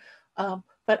for.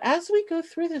 But as we go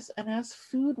through this, and as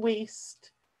food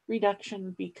waste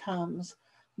reduction becomes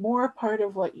more part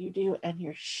of what you do and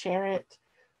you share it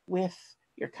with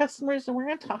your customers, and we're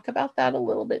going to talk about that a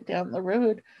little bit down the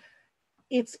road,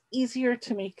 it's easier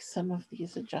to make some of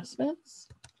these adjustments.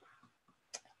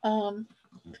 And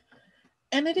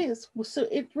it is. So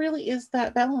it really is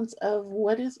that balance of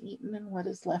what is eaten and what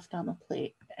is left on a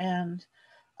plate. And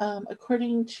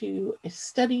according to a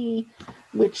study,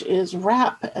 which is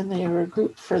RAP, and they are a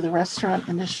group for the restaurant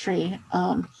industry,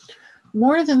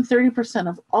 more than 30%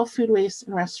 of all food waste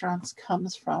in restaurants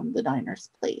comes from the diners'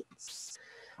 plates.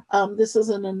 This is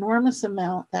an enormous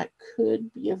amount that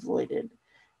could be avoided.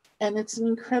 And it's an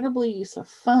incredible use of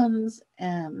funds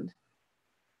and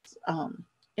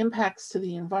impacts to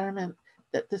the environment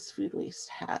that this food waste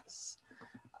has.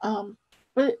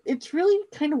 But it's really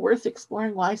kind of worth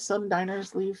exploring why some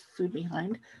diners leave food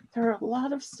behind. There are a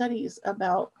lot of studies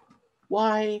about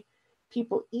why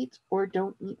people eat or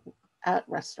don't eat at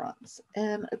restaurants.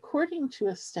 And according to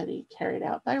a study carried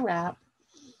out by RAP,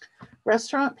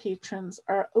 restaurant patrons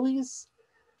are always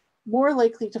more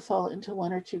likely to fall into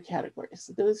 1 or 2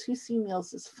 categories. Those who see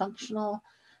meals as functional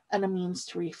and a means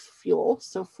to refuel.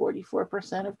 So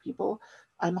 44% of people,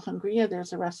 I'm hungry,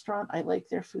 there's a restaurant, I like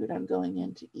their food, I'm going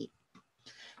in to eat.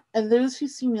 And those who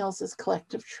see meals as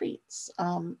collective treats,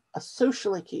 a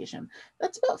social occasion.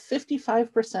 That's about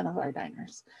 55% of our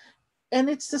diners. And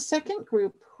it's the second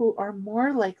group who are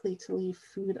more likely to leave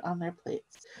food on their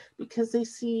plates because they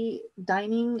see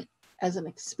dining as an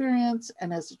experience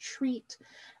and as a treat,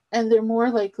 and they're more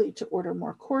likely to order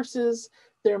more courses.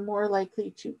 They're more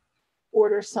likely to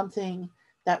order something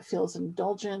that feels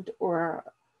indulgent or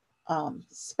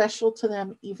special to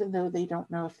them, even though they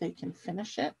don't know if they can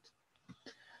finish it.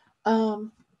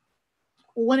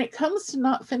 When it comes to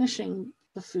not finishing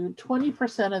the food,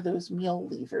 20% of those meal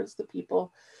leavers, the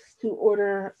people who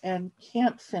order and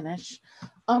can't finish,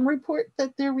 report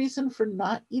that their reason for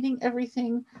not eating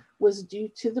everything was due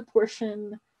to the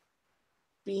portion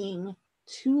being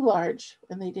too large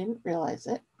and they didn't realize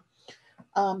it.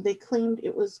 They claimed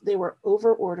they were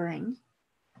over ordering.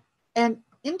 And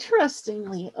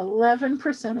interestingly,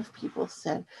 11% of people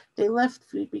said they left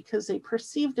food because they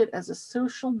perceived it as a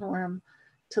social norm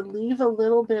to leave a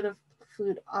little bit of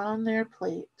food on their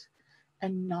plate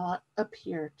and not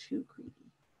appear too greedy.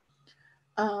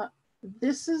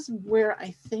 This is where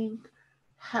I think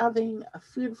having a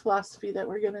food philosophy that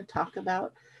we're going to talk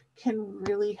about can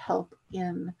really help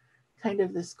in kind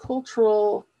of this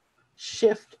cultural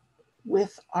shift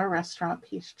with our restaurant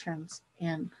patrons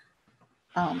and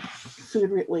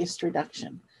food waste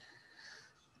reduction.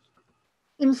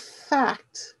 In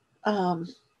fact,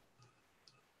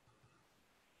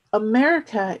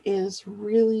 America is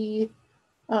really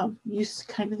used to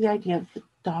kind of the idea of the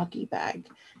doggy bag.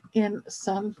 In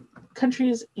some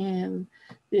countries in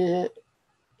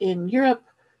Europe,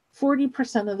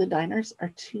 40% of the diners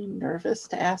are too nervous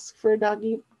to ask for a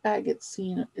doggy bag. It's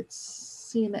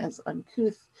seen as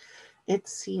uncouth.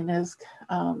 It's seen as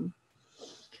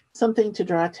something to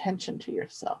draw attention to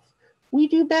yourself. We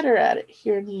do better at it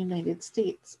here in the United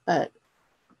States, but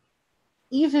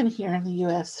even here in the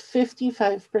US,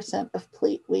 55% of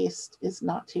plate waste is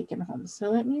not taken home.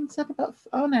 So it means that about,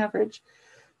 on average,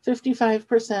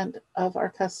 55% of our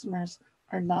customers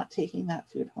are not taking that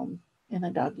food home in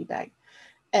a doggy bag.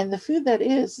 And the food that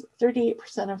is,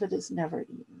 38% of it is never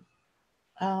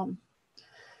eaten.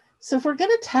 So if we're going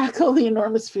to tackle the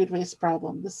enormous food waste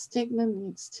problem, the stigma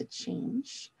needs to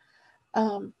change.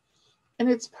 And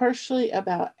it's partially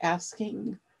about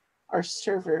asking our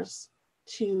servers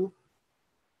to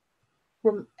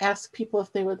ask people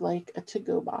if they would like a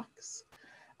to-go box.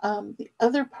 The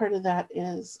other part of that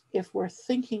is if we're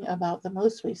thinking about the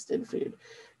most wasted food,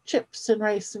 chips and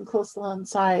rice and coleslaw and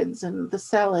sides and the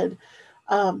salad,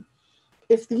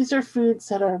 if these are foods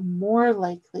that are more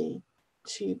likely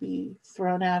to be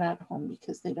thrown out at home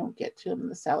because they don't get to them,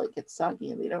 the salad gets soggy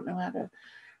and they don't know how to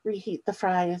reheat the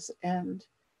fries. And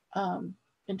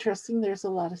interesting, there's a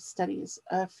lot of studies.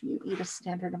 If you eat a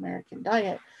standard American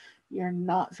diet, you're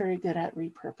not very good at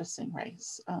repurposing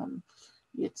rice.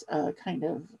 It's a kind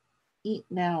of eat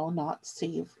now, not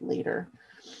save later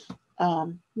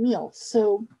meal.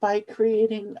 So by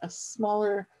creating a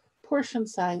smaller portion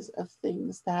size of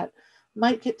things that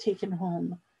might get taken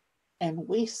home and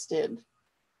wasted,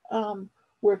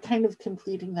 we're kind of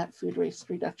completing that food waste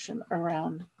reduction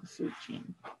around the food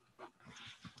chain.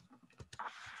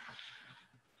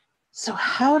 So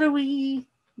how do we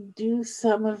do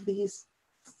some of these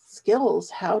skills?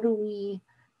 How do we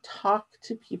talk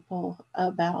to people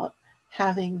about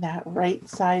having that right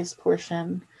size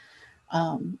portion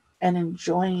and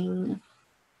enjoying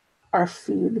our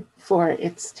food for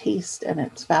its taste and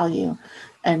its value,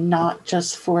 and not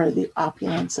just for the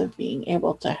opulence of being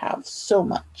able to have so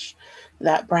much?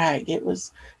 That brag, it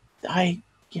was, I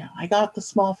got the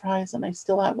small fries and I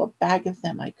still have a bag of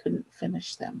them. I couldn't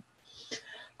finish them.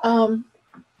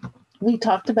 We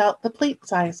talked about the plate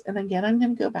size, and again, I'm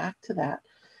going to go back to that.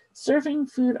 Serving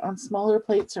food on smaller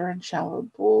plates or in shallow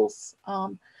bowls.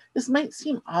 This might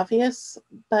seem obvious,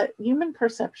 but human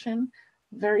perception,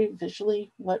 very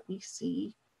visually, what we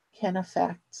see can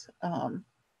affect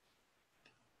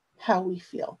how we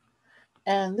feel.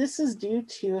 And this is due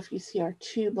to, if you see our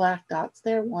two black dots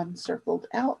there, one circled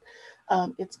out,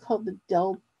 it's called the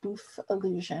Del-Boeuf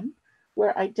illusion,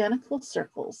 where identical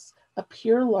circles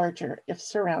appear larger if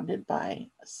surrounded by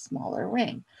a smaller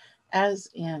ring, as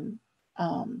in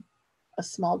a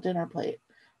small dinner plate,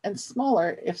 and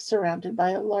smaller if surrounded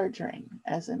by a large ring,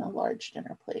 as in a large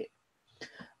dinner plate.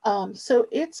 So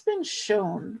it's been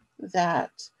shown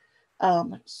that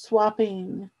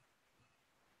swapping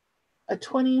a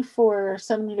 24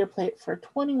 centimeter plate for a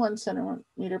 21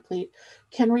 centimeter plate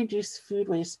can reduce food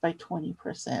waste by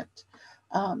 20%.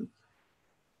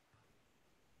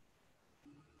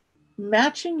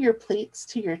 Matching your plates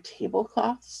to your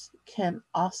tablecloths can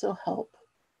also help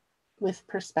with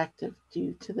perspective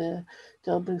due to the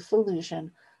Del-Boeuf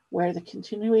illusion, where the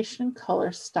continuation in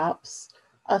color stops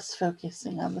us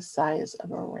focusing on the size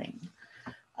of a ring.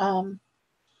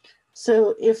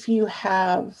 So if you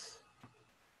have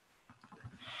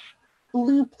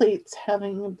blue plates,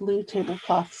 having blue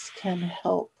tablecloths can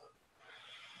help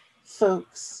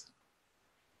folks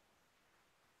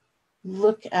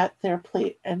look at their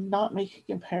plate and not make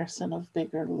a comparison of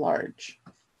big or large.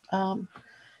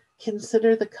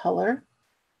 Consider the color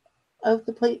of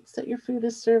the plates that your food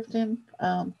is served in.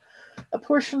 A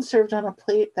portion served on a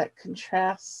plate that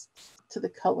contrasts to the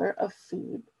color of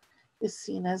food is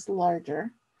seen as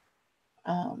larger,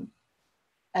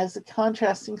 as the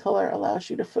contrasting color allows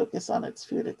you to focus on its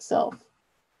food itself.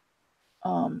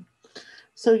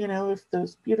 So, if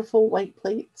those beautiful white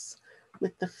plates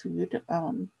with the food,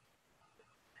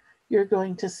 you're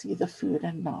going to see the food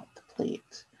and not the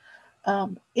plate.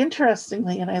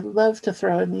 Interestingly, and I love to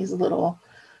throw in these little,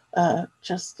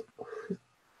 just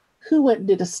who went and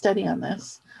did a study on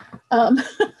this.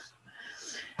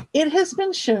 It has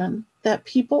been shown that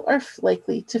people are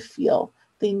likely to feel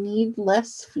they need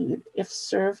less food if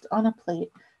served on a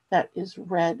plate that is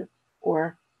red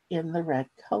or in the red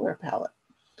color palette,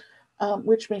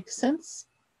 which makes sense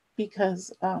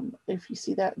because if you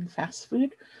see that in fast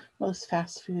food, most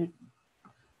fast food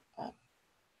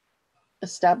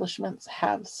establishments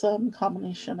have some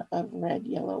combination of red,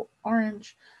 yellow,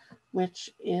 orange,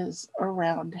 which is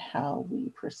around how we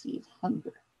perceive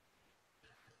hunger.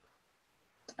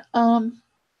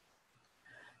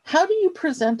 How do you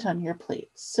present on your plate?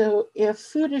 So if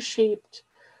food is shaped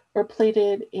or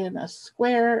plated in a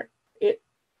square, it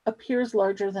appears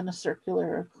larger than a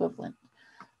circular equivalent.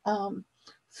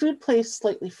 Food placed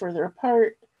slightly further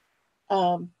apart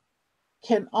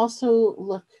can also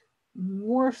look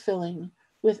more filling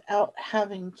without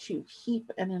having to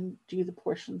heap and do the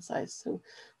portion size. So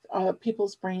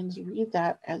people's brains read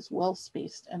that as well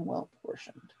spaced and well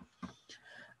portioned.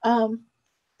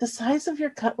 The size of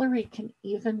your cutlery can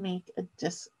even make a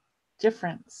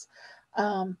difference.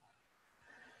 When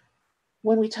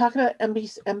we talk about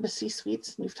embassy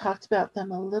suites, we've talked about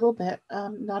them a little bit.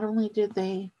 Not only did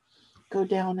they go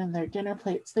down in their dinner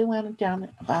plates, they went down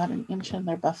about an inch in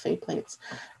their buffet plates,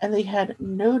 and they had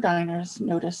no diners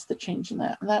notice the change in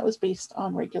that. And that was based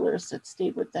on regulars that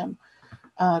stayed with them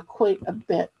quite a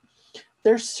bit.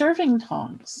 Their serving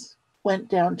tongs went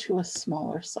down to a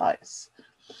smaller size.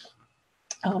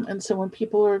 And so when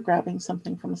people were grabbing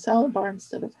something from a salad bar,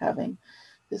 instead of having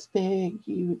this big,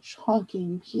 huge,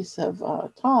 honking piece of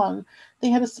tong, they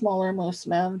had a smaller, most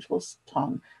manageable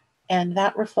tong. And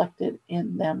that reflected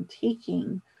in them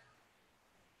taking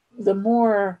the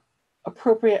more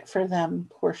appropriate for them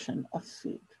portion of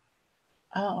food.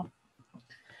 And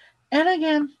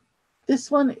again,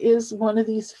 this one is one of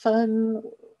these fun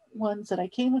ones that I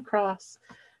came across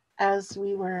as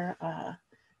we were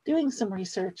doing some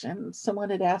research, and someone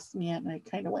had asked me and I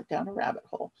kind of went down a rabbit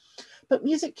hole. But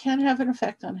music can have an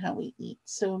effect on how we eat.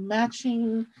 So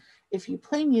if you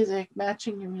play music,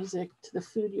 matching your music to the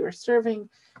food you are serving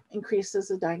increases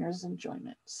the diner's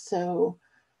enjoyment. So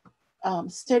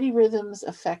steady rhythms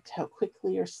affect how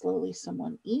quickly or slowly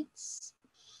someone eats.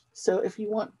 So if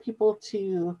you want people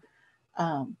to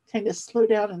kind of slow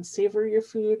down and savor your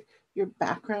food, your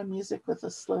background music with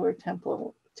a slower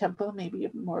tempo may be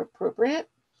more appropriate.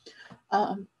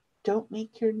 Don't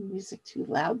make your music too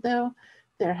loud though.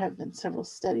 There have been several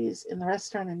studies in the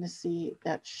restaurant industry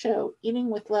that show eating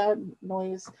with loud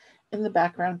noise in the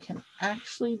background can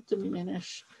actually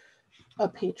diminish a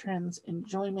patron's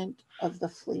enjoyment of the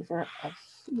flavor of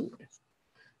food.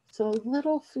 So a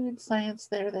little food science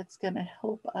there that's going to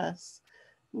help us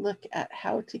look at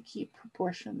how to keep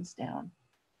proportions down.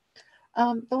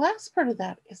 The last part of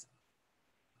that is,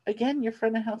 again, your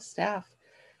front of house staff.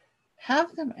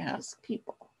 Have them ask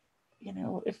people,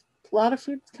 if a lot of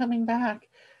food's coming back,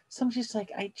 somebody's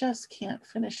like, I just can't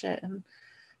finish it. And,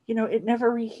 it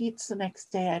never reheats the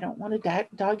next day. I don't want a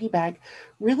doggy bag.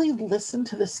 Really listen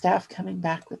to the staff coming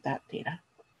back with that data.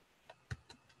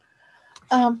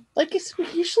 Like I said,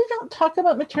 we usually don't talk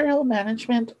about material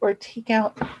management or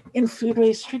takeout in food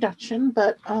waste reduction,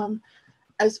 but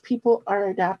as people are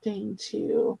adapting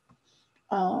to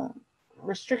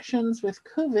restrictions with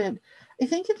COVID, I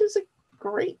think it is a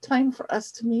great time for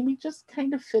us to maybe just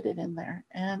kind of fit it in there.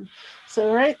 And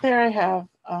so right there I have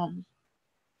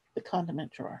the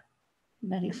condiment drawer.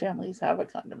 Many families have a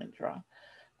condiment drawer.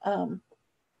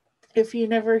 If you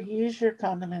never use your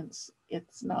condiments,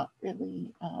 it's not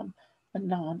really a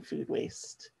non-food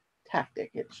waste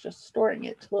tactic. It's just storing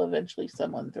it till eventually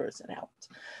someone throws it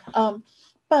out.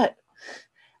 But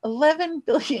 11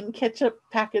 billion ketchup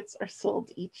packets are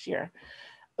sold each year.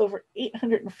 Over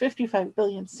 855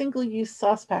 billion single-use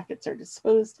sauce packets are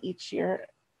disposed each year,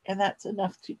 and that's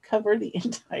enough to cover the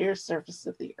entire surface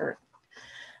of the earth.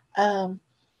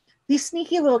 These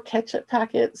sneaky little ketchup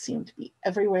packets seem to be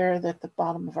everywhere. They're at the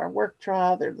bottom of our work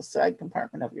drawer. They're the side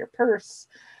compartment of your purse.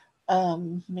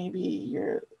 Maybe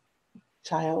your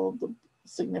child,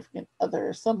 significant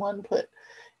other, someone put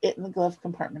it in the glove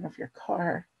compartment of your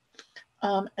car.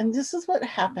 And this is what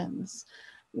happens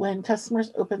when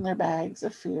customers open their bags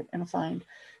of food and find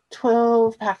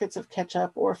 12 packets of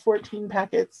ketchup or 14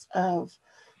 packets of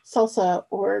salsa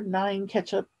or 9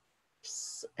 ketchups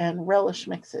and relish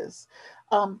mixes.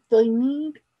 They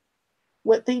need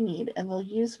what they need and they'll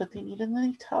use what they need and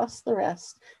then they toss the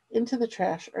rest into the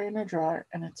trash or in a drawer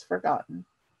and it's forgotten.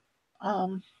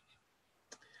 And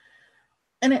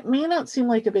it may not seem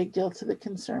like a big deal to the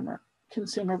consumer,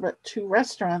 but to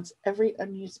restaurants, every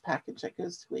unused package that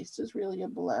goes to waste is really a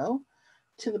blow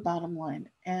to the bottom line.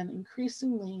 And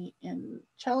increasingly in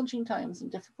challenging times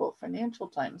and difficult financial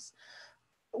times,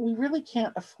 we really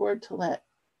can't afford to let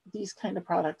these kind of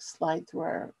products slide through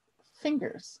our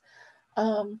fingers.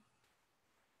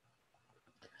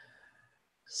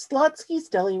 Slotsky's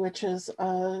Deli, which is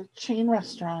a chain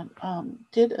restaurant,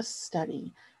 did a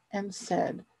study and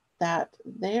said that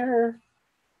their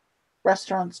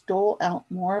restaurants dole out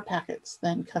more packets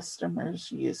than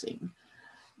customers using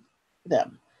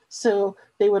them. So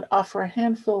they would offer a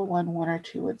handful when one or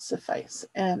two would suffice.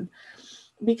 And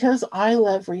because I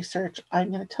love research, I'm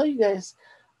going to tell you guys,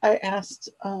 I asked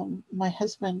my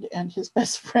husband and his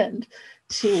best friend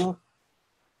to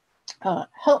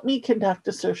help me conduct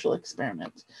a social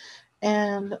experiment.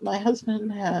 And my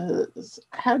husband has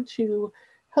had to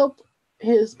help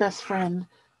his best friend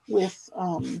with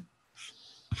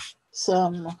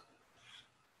some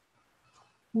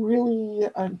really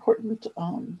important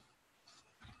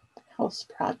house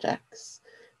projects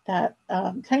that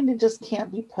kind of just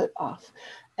can't be put off.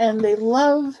 And they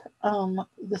love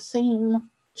the same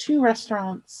two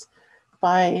restaurants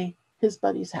by his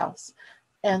buddy's house.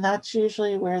 And that's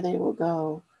usually where they will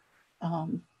go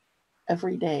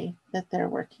every day that they're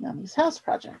working on these house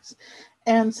projects.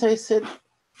 And so I said,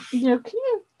 can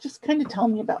you just kind of tell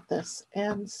me about this?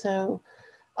 And so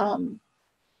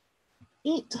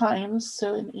 8 times,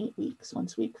 so in 8 weeks,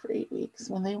 once a week for 8 weeks,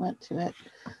 when they went to it,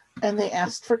 and they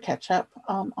asked for ketchup.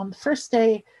 On the first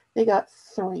day, they got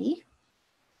 3.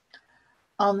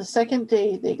 On the second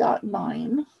day, they got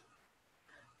 9.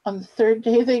 On the third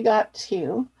day, they got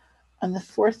 2. On the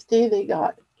fourth day, they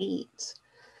got 8.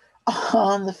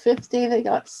 On the 5th day, they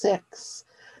got 6.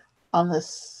 On the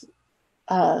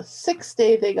 6th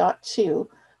day, they got 2.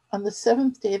 On the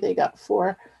 7th day, they got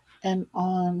 4. And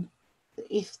on the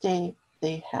 8th day,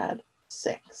 they had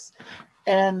 6.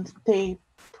 And they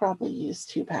probably use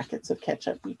 2 packets of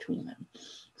ketchup between them.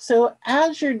 So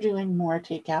as you're doing more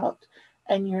takeout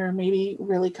and you're maybe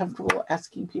really comfortable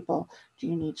asking people, do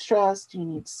you need straws? Do you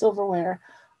need silverware?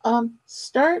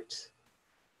 Start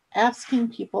asking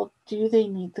people, do they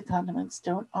need the condiments?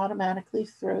 Don't automatically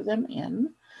throw them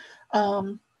in.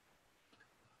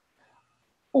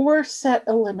 Or set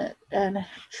a limit and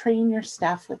train your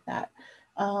staff with that.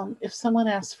 If someone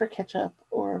asks for ketchup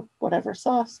or whatever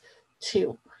sauce,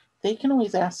 2. They can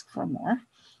always ask for more.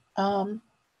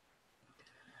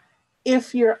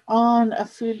 If you're on a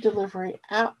food delivery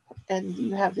app and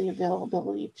you have the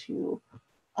availability to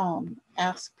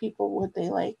ask people would they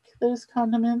like those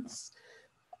condiments,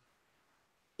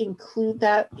 include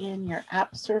that in your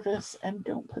app service and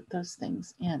don't put those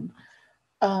things in.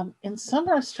 In some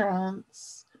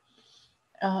restaurants,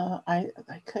 I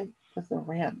cook with the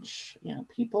ranch.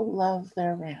 People love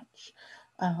their ranch.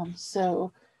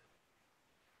 So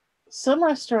some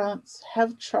restaurants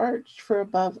have charged for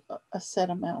above a set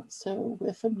amount. So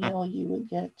with a meal, you would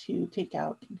get 2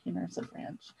 takeout containers of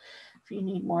ranch. If you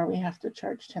need more, we have to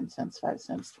charge 10 cents, 5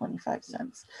 cents, 25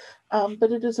 cents.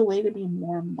 But it is a way to be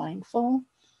more mindful.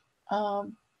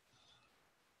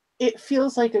 It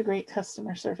feels like a great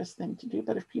customer service thing to do,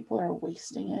 but if people are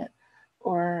wasting it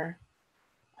or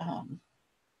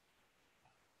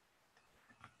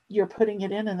you're putting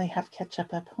it in and they have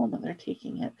ketchup at home and they're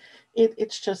taking it,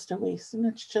 it's just a waste. And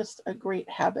it's just a great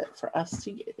habit for us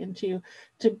to get into,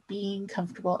 to being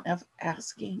comfortable of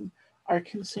asking our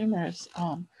consumers,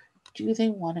 do they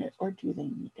want it or do they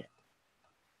need it?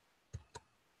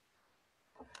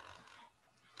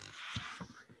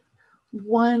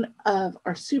 One of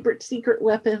our super secret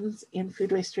weapons in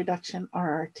food waste reduction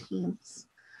are our teams.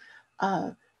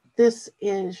 This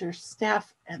is your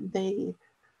staff, and they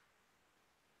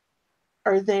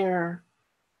are there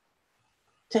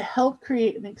to help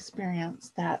create an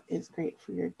experience that is great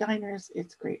for your diners.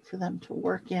 It's great for them to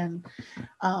work in.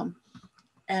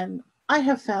 And I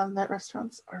have found that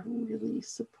restaurants are really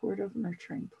supportive,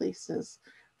 nurturing places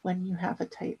when you have a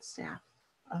tight staff.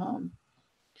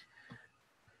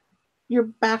 Your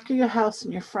back of your house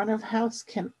and your front of house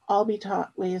can all be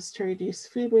taught ways to reduce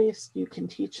food waste. You can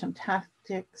teach them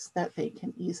tactics that they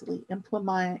can easily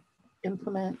implement.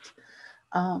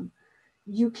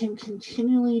 You can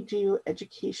continually do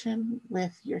education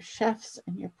with your chefs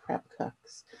and your prep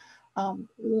cooks.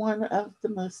 One of the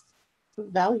most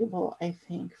valuable, I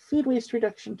think, food waste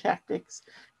reduction tactics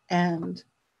and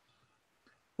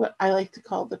what I like to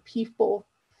call the people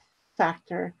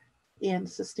factor in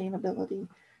sustainability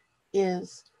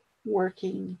is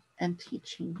working and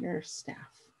teaching your staff.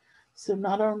 So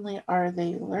not only are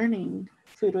they learning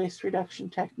food waste reduction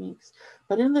techniques,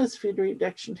 but in those food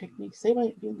reduction techniques, they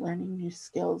might be learning new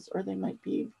skills, or they might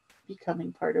be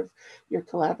becoming part of your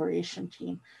collaboration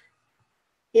team.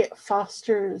 It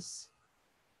fosters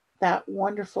that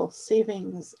wonderful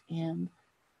savings in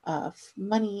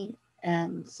money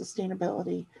and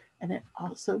sustainability, and it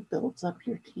also builds up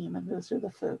your team. And those are the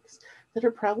folks that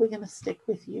are probably going to stick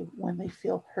with you when they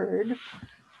feel heard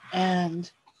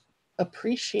and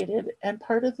appreciated and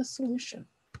part of the solution.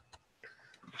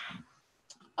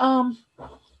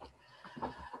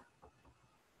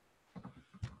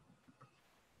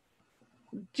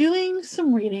 Doing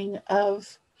some reading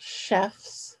of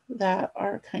chefs that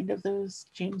are kind of those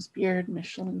James Beard,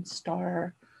 Michelin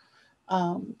star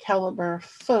caliber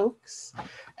folks,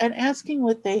 and asking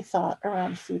what they thought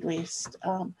around food waste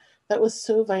that was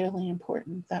so vitally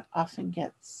important that often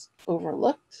gets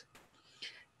overlooked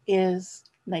is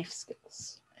knife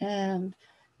skills. And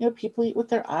people eat with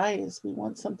their eyes. We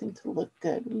want something to look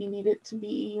good. We need it to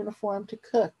be uniform to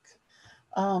cook.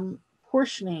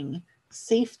 Portioning,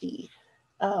 safety,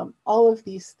 all of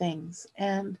these things.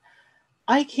 And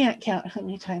I can't count how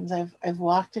many times I've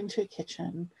walked into a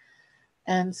kitchen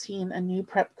and seen a new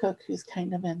prep cook who's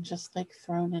kind of been just like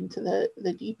thrown into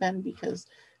the deep end because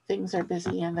things are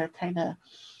busy and they're kind of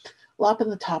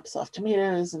lopping the tops off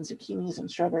tomatoes and zucchinis and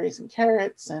strawberries and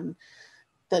carrots, and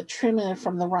the trim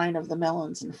from the rind of the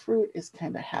melons and fruit is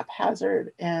kind of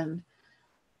haphazard, and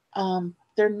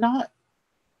they're not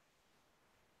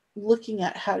looking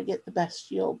at how to get the best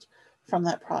yield from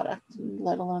that product,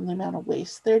 let alone the amount of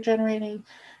waste they're generating.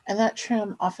 And that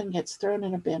trim often gets thrown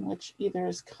in a bin, which either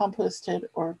is composted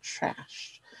or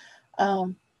trashed.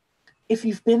 If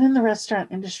you've been in the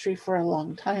restaurant industry for a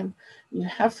long time, you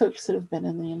have folks that have been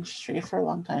in the industry for a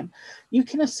long time, you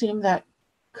can assume that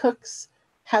cooks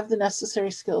have the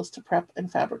necessary skills to prep and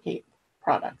fabricate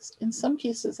products. In some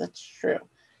cases, that's true. In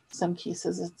some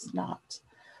cases, it's not.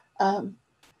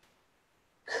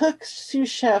 Cooks, sous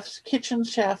chefs, kitchen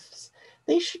chefs,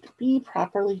 they should be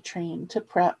properly trained to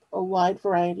prep a wide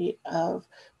variety of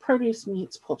produce,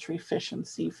 meats, poultry, fish, and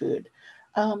seafood.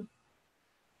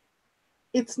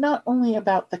 It's not only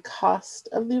about the cost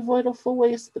of the avoidable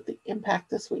waste, but the impact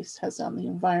this waste has on the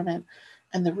environment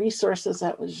and the resources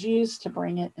that was used to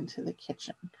bring it into the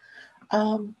kitchen.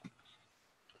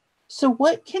 So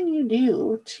what can you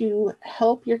do to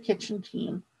help your kitchen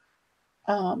team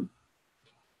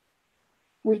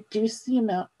reduce the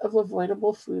amount of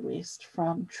avoidable food waste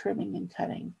from trimming and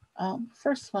cutting?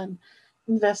 First one,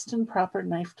 invest in proper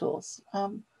knife tools.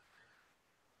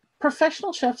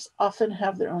 Professional chefs often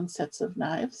have their own sets of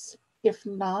knives. If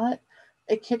not,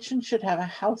 a kitchen should have a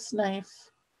house knife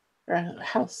or a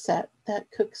house set that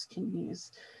cooks can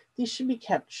use. These should be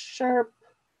kept sharp.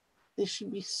 They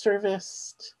should be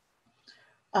serviced.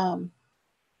 Can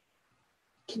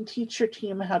teach your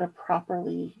team how to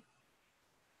properly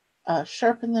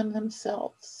sharpen them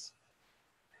themselves.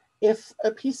 If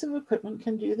a piece of equipment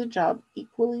can do the job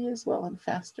equally as well and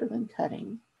faster than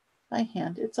cutting by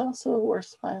hand, it's also a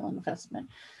worthwhile investment.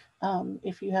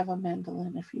 If you have a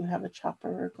mandolin, if you have a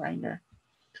chopper or grinder.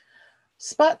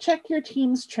 Spot check your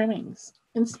team's trimmings.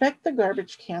 Inspect the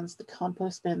garbage cans, the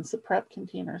compost bins, the prep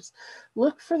containers.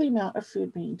 Look for the amount of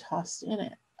food being tossed in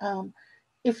it.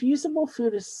 If usable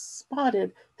food is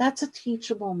spotted, that's a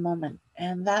teachable moment.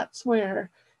 And that's where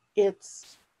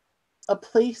it's a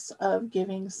place of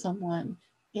giving someone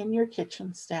in your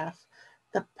kitchen staff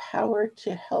the power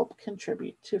to help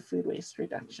contribute to food waste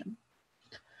reduction.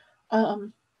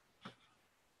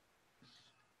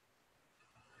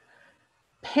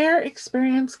 Pair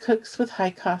experienced cooks with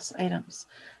high-cost items.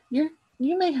 You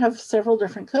may have several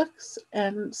different cooks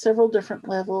and several different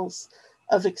levels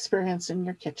of experience in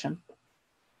your kitchen.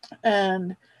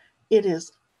 And it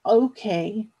is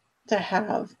okay to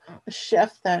have a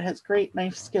chef that has great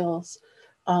knife skills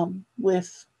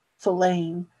with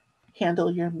filleting handle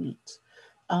your meat.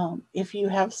 If you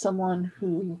have someone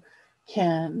who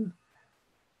can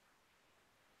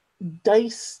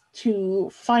dice to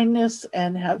fineness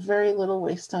and have very little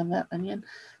waste on that onion,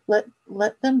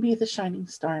 let them be the shining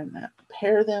star in that.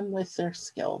 Pair them with their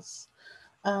skills,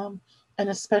 and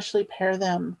especially pair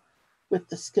them with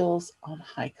the skills on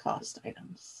high cost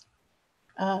items.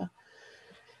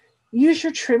 Use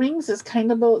your trimmings as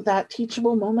kind of that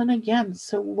teachable moment again.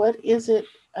 So what is it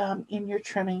in your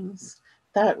trimmings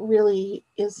that really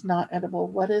is not edible?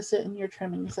 What is it in your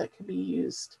trimmings that could be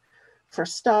used for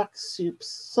stocks, soups,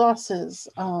 sauces?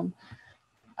 I'm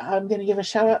going to give a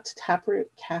shout out to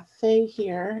Taproot Cafe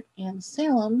here in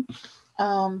Salem.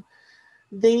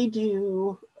 They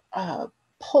do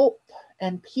pulp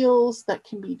and peels that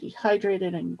can be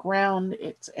dehydrated and ground.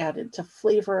 It's added to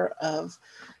flavor of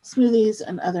smoothies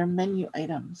and other menu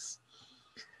items.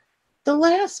 The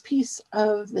last piece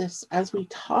of this, as we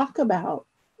talk about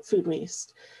food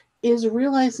waste, is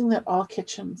realizing that all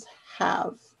kitchens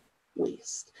have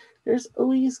waste. There's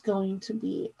always going to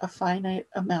be a finite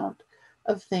amount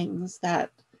of things that,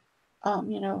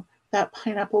 that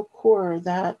pineapple core,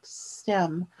 that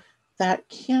stem, that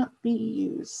can't be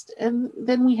used. And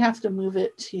then we have to move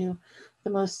it to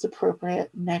the most appropriate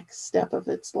next step of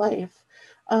its life.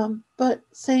 But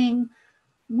saying,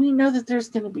 we know that there's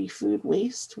going to be food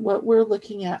waste. What we're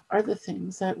looking at are the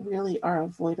things that really are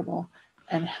avoidable,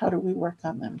 and how do we work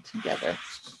on them together.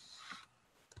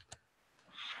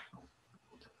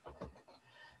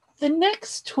 The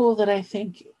next tool that I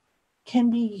think can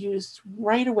be used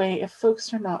right away if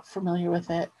folks are not familiar with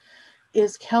it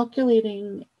is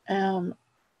calculating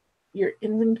your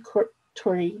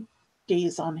inventory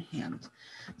days on hand.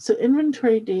 So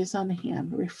inventory days on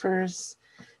hand refers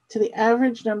to the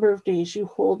average number of days you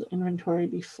hold inventory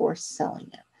before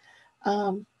selling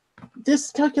it.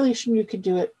 This calculation, you could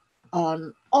do it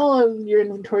on all of your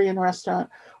inventory in a restaurant,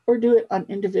 or do it on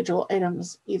individual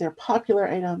items, either popular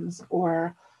items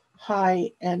or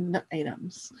high-end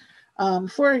items.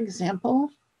 For example,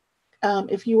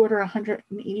 if you order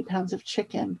 180 pounds of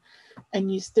chicken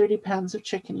and use 30 pounds of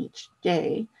chicken each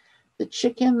day, the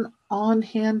chicken on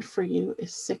hand for you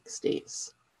is 6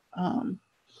 days.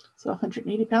 So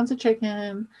 180 pounds of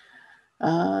chicken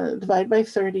divided by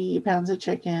 30 pounds of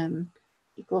chicken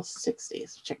equals 6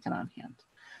 days of chicken on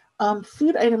hand.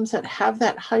 Food items that have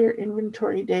that higher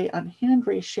inventory day on hand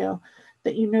ratio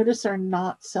that you notice are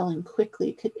not selling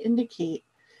quickly could indicate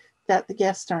that the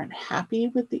guests aren't happy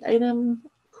with the item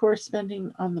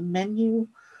corresponding on the menu,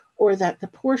 or that the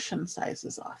portion size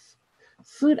is off.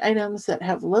 Food items that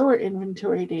have lower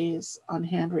inventory days on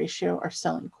hand ratio are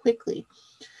selling quickly.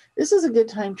 This is a good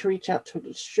time to reach out to a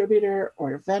distributor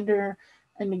or a vendor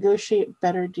and negotiate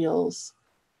better deals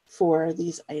for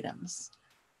these items.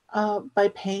 By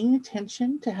paying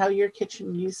attention to how your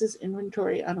kitchen uses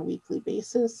inventory on a weekly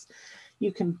basis,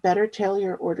 you can better tailor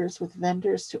your orders with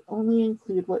vendors to only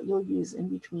include what you'll use in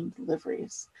between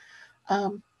deliveries.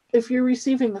 If you're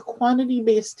receiving a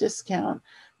quantity-based discount,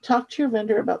 talk to your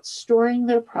vendor about storing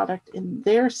their product in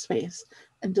their space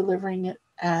and delivering it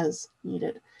as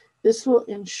needed. This will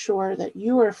ensure that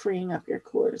you are freeing up your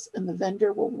coolers, and the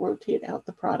vendor will rotate out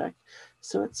the product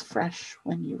so it's fresh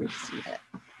when you receive it.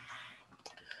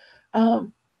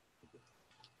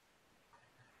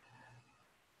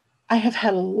 I have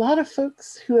had a lot of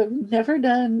folks who have never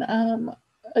done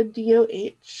a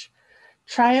DOH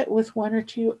try it with 1 or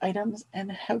 2 items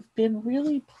and have been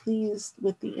really pleased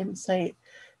with the insight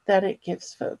that it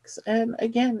gives folks. And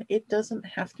again, it doesn't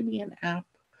have to be an app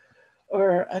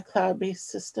or a cloud-based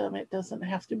system. It doesn't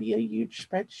have to be a huge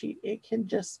spreadsheet. It can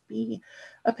just be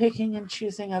a picking and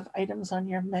choosing of items on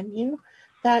your menu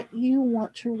that you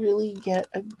want to really get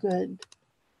a good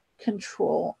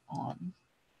control on.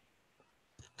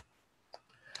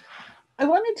 I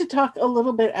wanted to talk a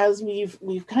little bit, as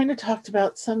we've kind of talked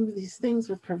about some of these things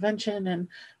with prevention and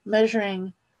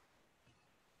measuring,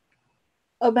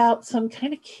 about some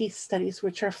kind of case studies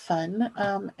which are fun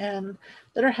and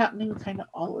that are happening kind of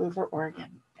all over Oregon.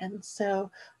 And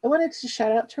so I wanted to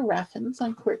shout out to Raffins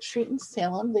on Court Street in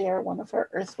Salem. They are one of our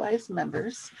Earthwise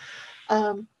members.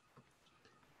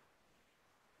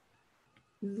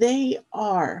 They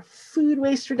are food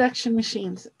waste reduction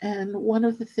machines. And one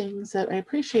of the things that I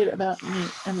appreciate about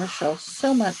Nate and Michelle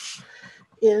so much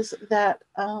is that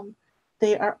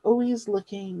they are always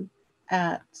looking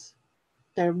at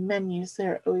their menus.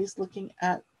 They're always looking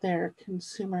at their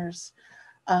consumers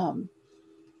and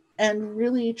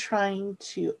really trying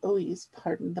to always,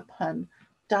 pardon the pun,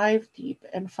 dive deep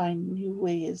and find new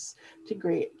ways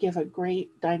to give a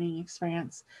great dining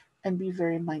experience and be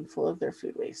very mindful of their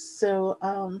food waste.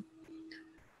 So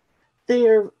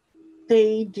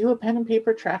they do a pen and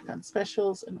paper track on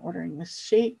specials and ordering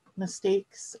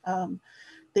mistakes.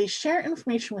 They share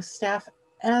information with staff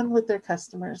and with their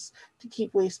customers to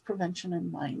keep waste prevention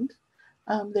in mind.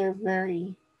 They're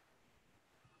very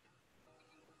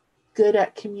good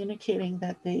at communicating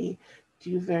that they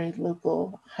do very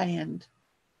local, high-end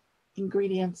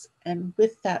ingredients, and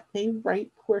with that, they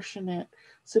right portion it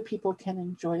so people can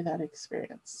enjoy that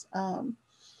experience.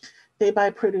 They buy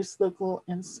produce local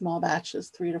in small batches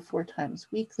 3 to 4 times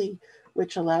weekly,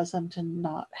 which allows them to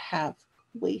not have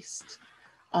waste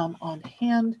on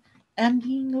hand, and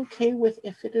being okay with,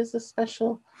 if it is a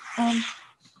special,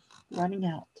 running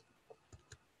out.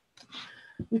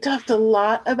 We talked a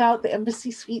lot about the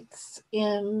Embassy Suites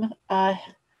in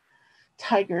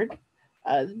Tigard.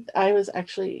 I was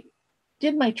actually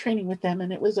did my training with them,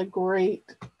 and it was a great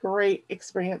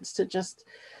experience to just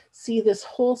see this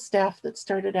whole staff that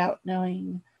started out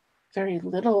knowing very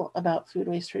little about food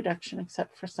waste reduction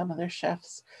except for some of their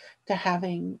chefs, to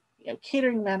having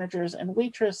catering managers and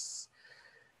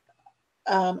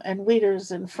and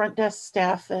waiters and front desk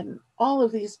staff and all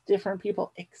of these different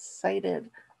people excited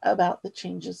about the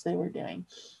changes they were doing.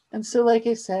 And so, like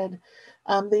I said,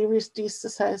 they reduced the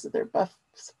size of their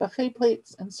buffet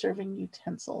plates and serving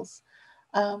utensils.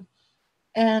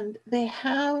 And they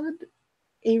had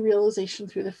a realization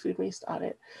through the food waste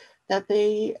audit that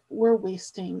they were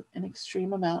wasting an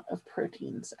extreme amount of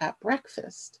proteins at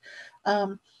breakfast.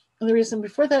 And the reason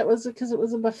before that was because it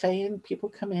was a buffet and people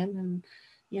come in and,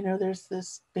 there's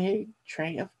this big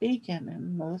tray of bacon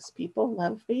and most people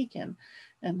love bacon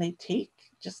and they take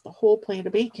just the whole plate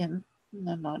of bacon and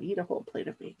then not eat a whole plate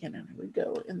of bacon and it would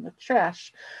go in the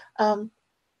trash.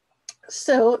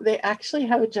 So they actually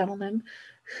have a gentleman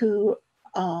who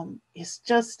is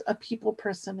just a people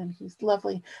person and he's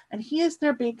lovely and he is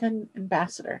their bacon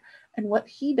ambassador. And what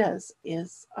he does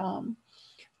is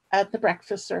at the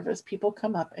breakfast service, people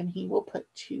come up and he will put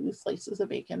 2 slices of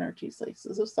bacon or 2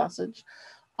 slices of sausage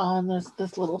on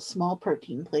this little small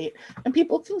protein plate, and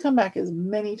people can come back as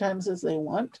many times as they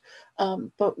want.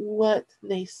 But what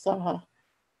they saw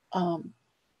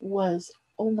was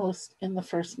almost in the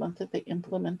first month that they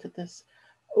implemented this,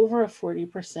 over a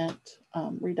 40%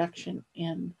 reduction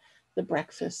in the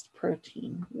breakfast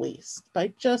protein waste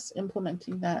by just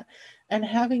implementing that and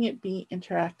having it be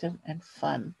interactive and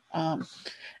fun. And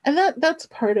that's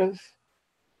part of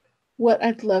what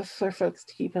I'd love for folks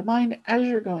to keep in mind as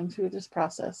you're going through this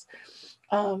process.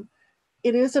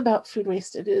 It is about food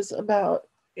waste. It is about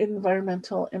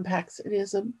environmental impacts. It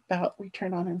is about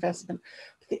return on investment.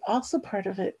 But the also part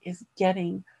of it is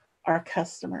getting our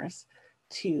customers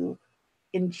to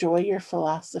enjoy your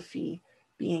philosophy,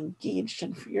 be engaged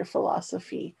in your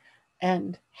philosophy,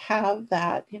 and have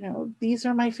that, these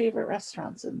are my favorite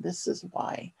restaurants and this is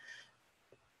why.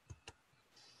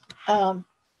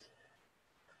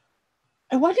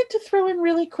 I wanted to throw in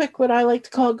really quick what I like to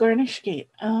call garnish gate.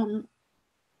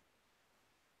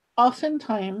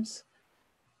 Oftentimes,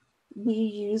 we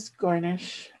use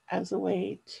garnish as a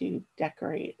way to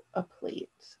decorate a plate.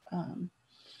 And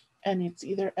it's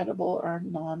either edible or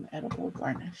non-edible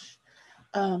garnish.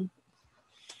 And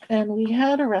we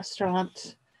had a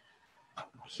restaurant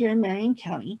here in Marion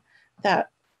County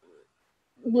that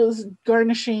was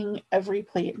garnishing every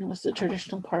plate, and it was the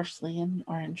traditional parsley and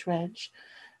orange wedge.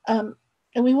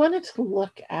 And we wanted to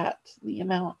look at the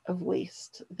amount of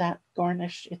waste that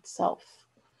garnish itself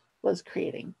was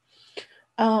creating.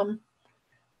 And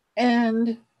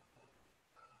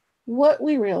what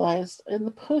we realized in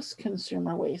the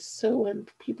post-consumer waste, so when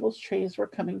people's trays were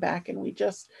coming back and we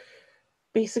just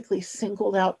basically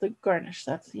singled out the garnish,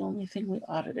 that's the only thing we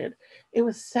audited, it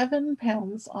was 7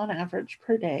 pounds on average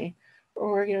per day,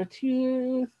 or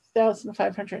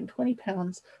 2,520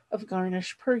 pounds of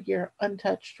garnish per year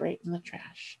untouched right in the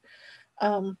trash.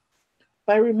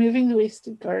 By removing the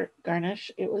wasted garnish,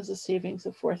 it was a savings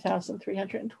of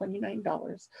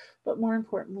 $4,329. But more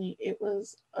importantly, it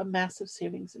was a massive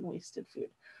savings in wasted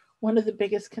food. One of the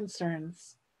biggest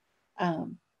concerns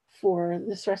for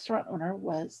this restaurant owner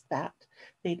was that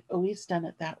they'd always done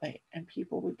it that way, and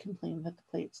people would complain that the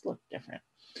plates looked different.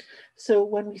 So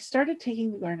when we started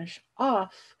taking the garnish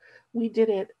off, we did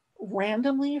it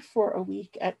randomly for a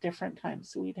week at different times.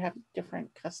 So we'd have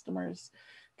different customers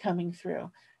coming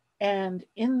through. And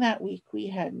in that week, we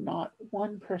had not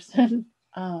one person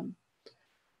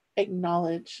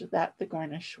acknowledge that the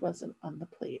garnish wasn't on the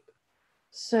plate.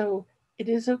 So it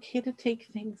is okay to take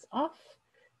things off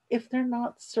if they're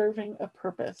not serving a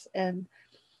purpose. And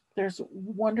there's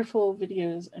wonderful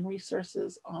videos and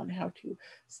resources on how to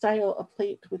style a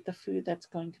plate with the food that's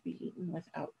going to be eaten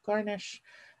without garnish.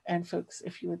 And folks,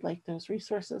 if you would like those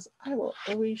resources, I will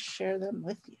always share them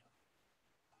with you.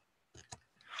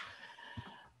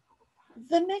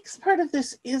 The next part of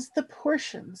this is the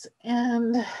portions.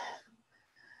 And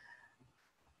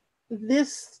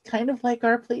this, kind of like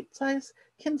our plate size,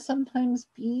 can sometimes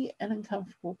be an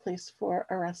uncomfortable place for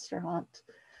a restaurant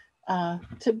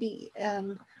to be.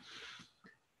 And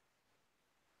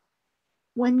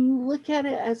when you look at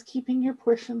it as keeping your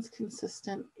portions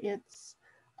consistent, it's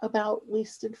about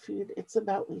wasted food, it's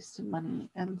about wasted money.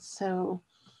 And so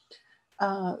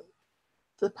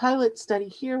the pilot study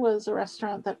here was a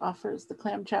restaurant that offers the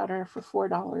clam chowder for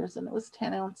 $4, and it was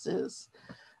 10 ounces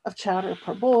of chowder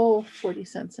per bowl, 40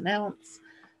 cents an ounce.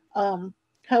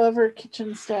 However,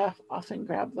 kitchen staff often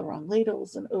grab the wrong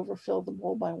ladles and overfill the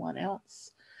bowl by 1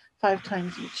 ounce, 5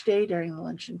 times each day during the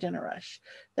lunch and dinner rush.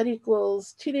 That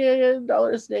equals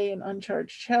 $2 a day in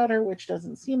uncharged chowder, which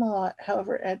doesn't seem a lot.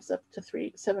 However, it adds up to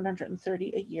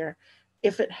 $730 a year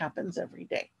if it happens every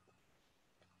day.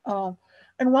 And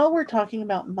while we're talking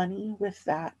about money with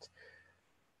that,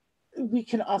 we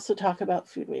can also talk about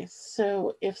food waste.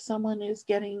 So if someone is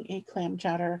getting a clam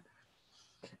chowder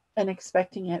and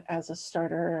expecting it as a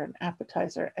starter or an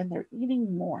appetizer, and they're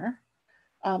eating more,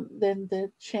 then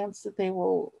the chance that they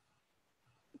will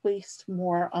waste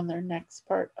more on their next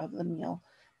part of the meal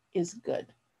is good.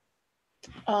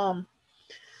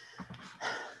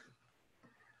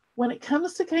 When it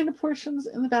comes to kind of portions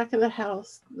in the back of the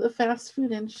house, the fast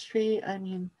food industry, I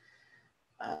mean,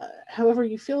 however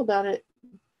you feel about it,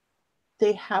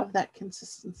 they have that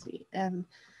consistency, and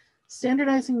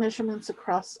standardizing measurements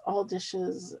across all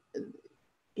dishes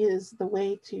is the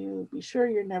way to be sure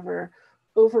you're never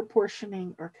over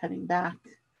portioning or cutting back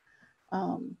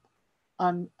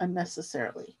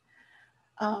unnecessarily.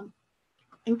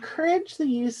 Encourage the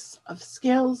use of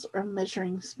scales or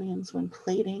measuring spoons when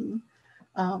plating.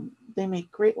 They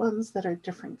make great ones that are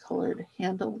different colored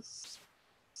handles.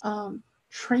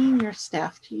 Train your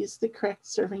staff to use the correct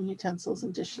serving utensils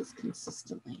and dishes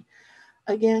consistently.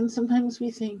 Again, sometimes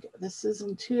we think this is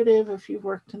intuitive if you've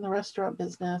worked in the restaurant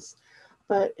business,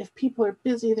 but if people are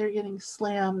busy, they're getting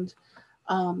slammed.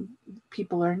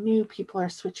 People are new, people are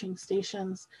switching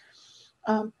stations.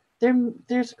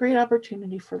 There's a great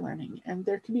opportunity for learning, and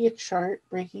there can be a chart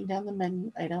breaking down the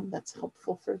menu item that's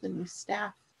helpful for the new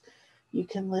staff. You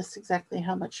can list exactly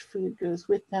how much food goes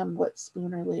with them, what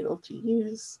spoon or ladle to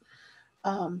use.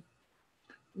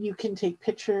 You can take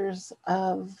pictures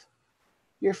of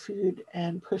your food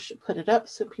and put it up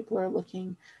so people are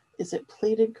looking, is it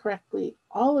plated correctly?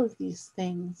 All of these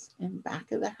things in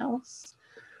back of the house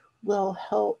will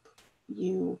help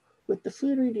you with the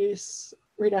food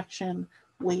reduction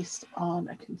waste on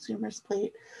a consumer's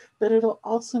plate, but it'll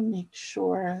also make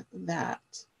sure that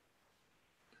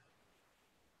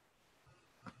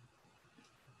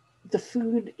the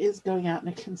food is going out in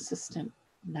a consistent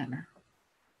manner.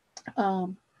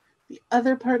 The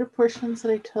other part of portions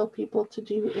that I tell people to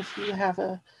do, if you have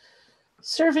a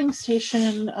serving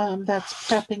station that's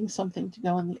prepping something to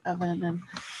go in the oven, and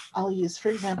I'll use, for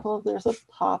example, there's a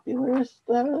popular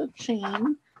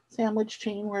sandwich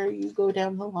chain where you go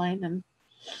down the line and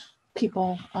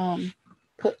people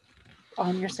put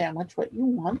on your sandwich what you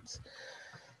want.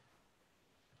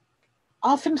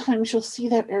 Oftentimes you'll see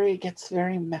that area gets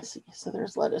very messy. So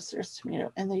there's lettuce, there's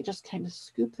tomato, and they just kind of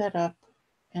scoop that up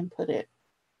and put it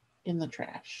in the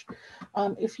trash.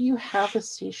 If you have a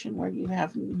station where you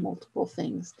have multiple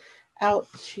things out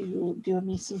to do a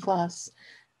mise en place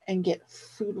and get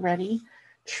food ready,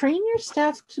 train your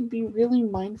staff to be really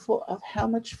mindful of how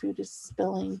much food is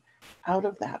spilling out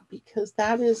of that, because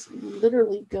that is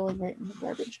literally going right in the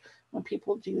garbage. When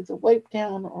people do the wipe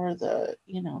down or the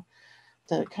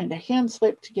kind of hand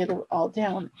swipe to get it all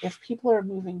down, if people are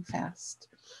moving fast,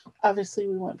 obviously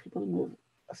we want people to move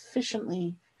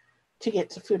efficiently to get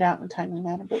to food out in a timely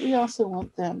manner, but we also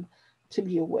want them to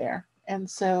be aware. And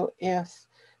so if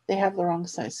they have the wrong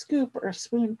size scoop or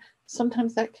spoon,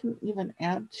 sometimes that can even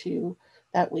add to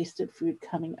that wasted food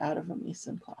coming out of a mise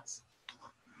en place.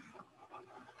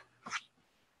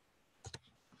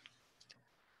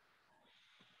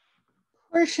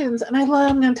 Portions, and I'm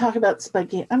going to talk about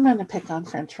spaghetti. I'm going to pick on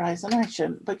French fries, and I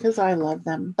shouldn't because I love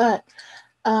them. But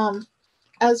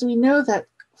as we know that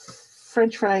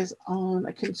French fries on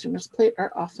a consumer's plate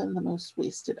are often the most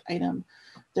wasted item.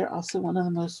 They're also one of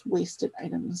the most wasted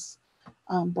items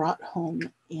brought home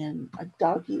in a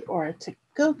doggy or a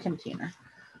to-go container.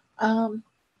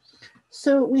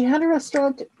 So we had a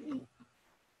restaurant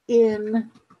in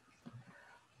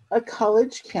a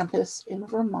college campus in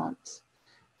Vermont,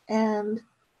 and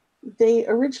they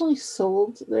originally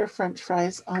sold their French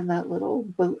fries on that little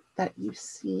boat that you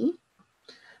see.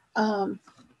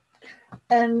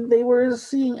 And they were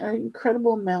seeing an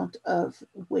incredible amount of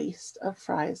waste of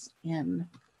fries in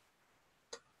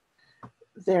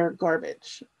their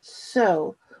garbage.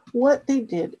 So what they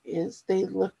did is they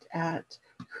looked at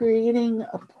creating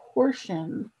a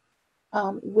portion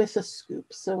with a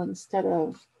scoop. So instead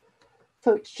of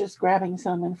folks just grabbing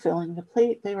some and filling the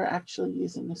plate, they were actually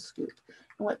using a scoop.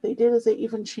 And what they did is they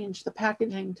even changed the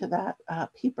packaging to that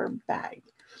paper bag.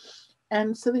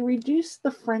 And so they reduced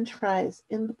the French fries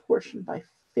in the portion by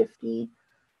 50%.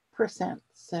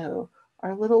 So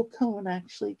our little cone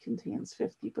actually contains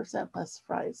 50% less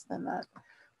fries than that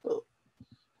boat.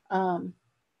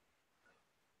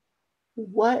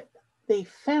 What they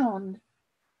found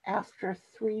after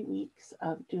 3 weeks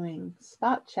of doing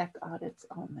spot check audits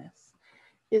on this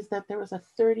is that there was a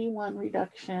 31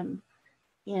 reduction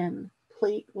in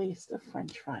plate waste of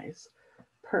French fries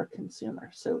per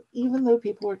consumer. So even though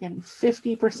people were getting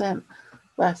 50%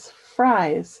 less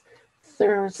fries,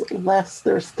 there's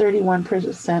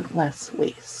 31% less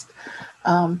waste.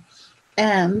 And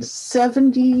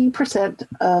 70%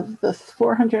 of the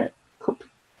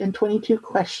 422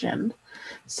 questioned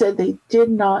said they did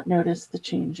not notice the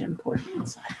change in portion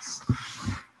size.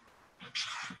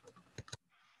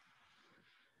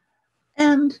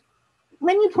 And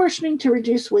menu portioning to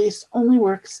reduce waste only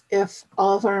works if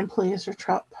all of our employees are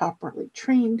properly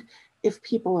trained, if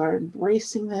people are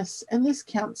embracing this, and this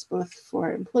counts both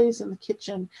for employees in the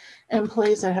kitchen and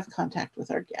employees that have contact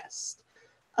with our guests.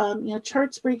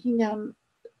 Charts breaking down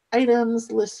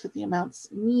items, lists with the amounts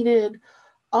needed,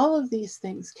 all of these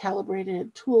things,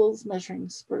 calibrated tools, measuring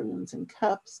spoons and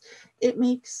cups, it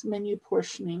makes menu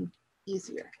portioning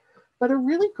easier. But a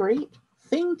really great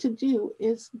thing to do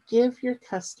is give your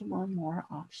customer more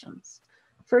options.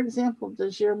 For example,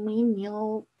 does your main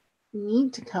meal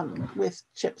need to come with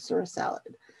chips or a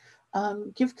salad?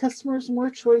 Give customers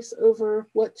more choice over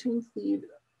what to include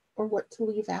or what to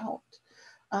leave out.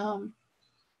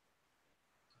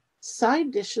 Side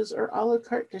dishes or a la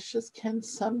carte dishes can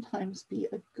sometimes be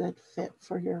a good fit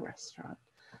for your restaurant.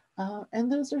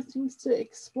 And those are things to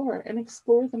explore, and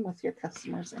explore them with your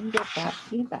customers and get that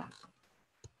feedback.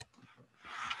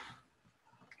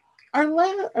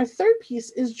 Our third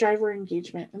piece is driver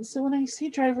engagement. And so when I say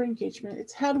driver engagement,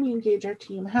 it's how do we engage our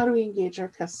team? How do we engage our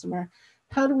customer?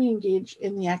 How do we engage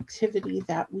in the activity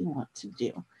that we want to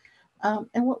do?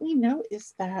 And what we know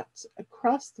is that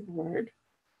across the board,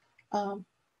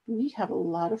 we have a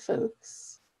lot of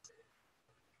folks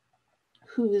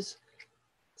whose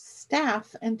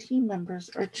staff and team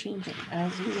members are changing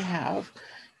as we have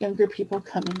younger people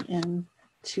coming in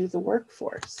to the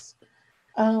workforce.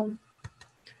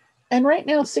 And right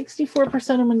now,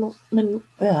 64% of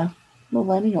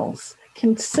millennials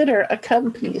consider a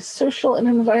company's social and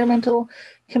environmental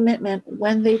commitment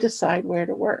when they decide where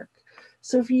to work.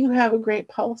 So if you have a great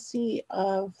policy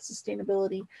of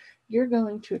sustainability, you're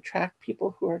going to attract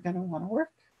people who are going to want to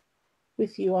work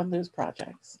with you on those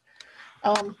projects.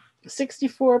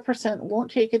 64% won't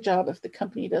take a job if the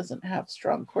company doesn't have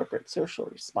strong corporate social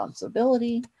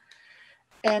responsibility.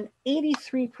 And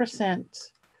 83%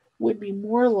 would be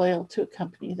more loyal to a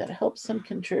company that helps them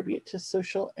contribute to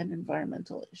social and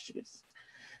environmental issues.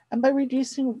 And by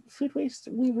reducing food waste,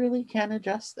 we really can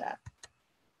adjust that.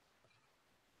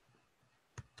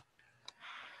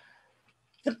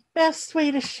 The best way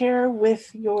to share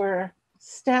with your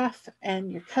staff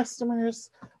and your customers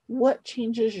what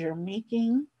changes you're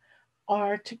making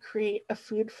are to create a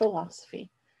food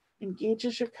philosophy.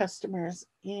 Engages your customers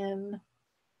in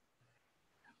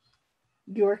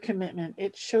your commitment.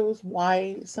 It shows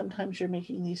why sometimes you're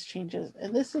making these changes.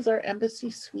 And this is our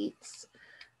Embassy Suites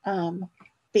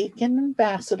Bacon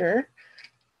Ambassador,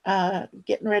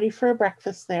 getting ready for a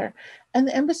breakfast there. And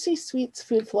the Embassy Suites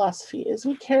food philosophy is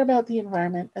we care about the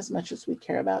environment as much as we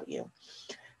care about you.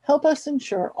 Help us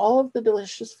ensure all of the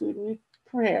delicious food we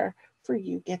prepare for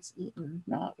you gets eaten,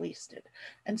 not wasted.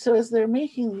 And so as they're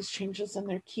making these changes and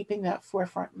they're keeping that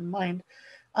forefront in mind,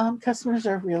 customers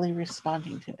are really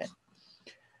responding to it.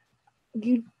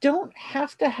 You don't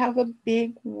have to have a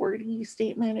big wordy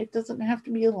statement. It doesn't have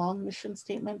to be a long mission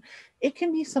statement. It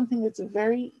can be something that's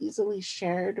very easily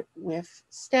shared with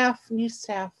staff, new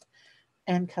staff,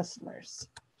 and customers.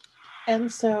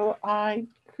 And so I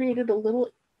created a little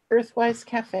Earthwise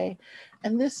Cafe,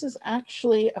 and this is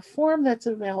actually a form that's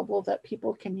available that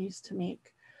people can use to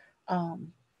make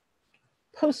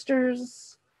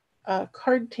posters,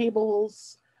 card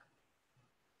tables,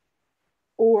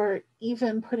 or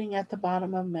even putting at the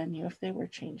bottom of a menu if they were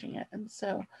changing it. And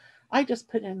so I just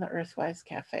put in the Earthwise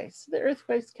Cafe. So the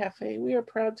Earthwise Cafe, we are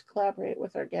proud to collaborate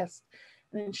with our guests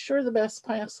and ensure the best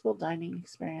possible dining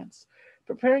experience.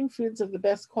 Preparing foods of the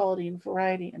best quality and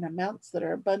variety in amounts that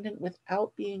are abundant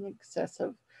without being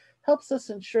excessive helps us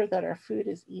ensure that our food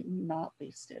is eaten, not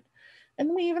wasted.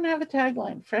 And we even have a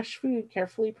tagline, fresh food,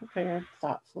 carefully prepared,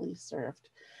 thoughtfully served.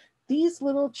 These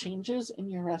little changes in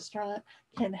your restaurant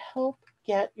can help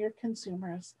get your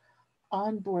consumers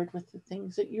on board with the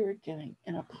things that you're doing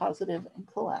in a positive and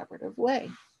collaborative way.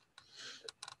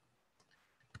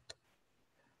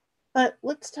 But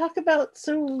let's talk about,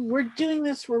 so we're doing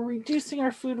this, we're reducing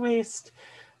our food waste,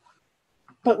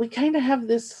 but we kind of have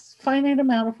this finite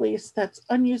amount of waste that's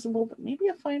unusable, but maybe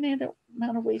a finite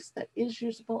amount of waste that is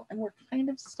usable, and we're kind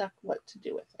of stuck what to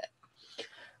do with it.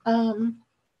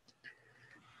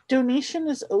 Donation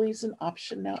is always an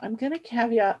option. Now, I'm going to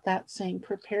caveat that saying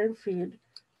prepared food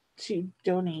to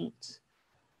donate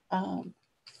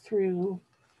through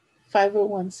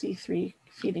 501c3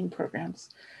 feeding programs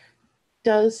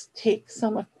does take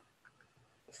some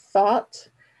thought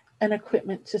and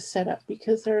equipment to set up,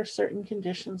 because there are certain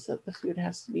conditions that the food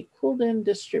has to be cooled in,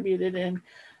 distributed in,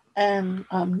 and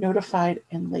notified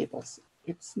in labels.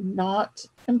 It's not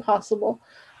impossible,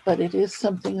 but it is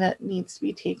something that needs to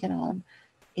be taken on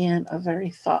in a very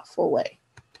thoughtful way.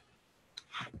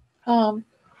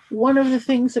 One of the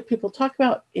things that people talk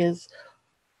about is,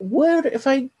 if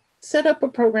I set up a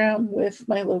program with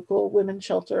my local women's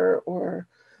shelter or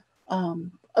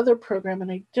other program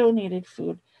and I donated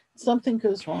food, something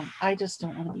goes wrong, I just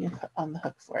don't want to be on the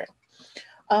hook for it.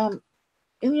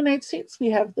 In the United States, we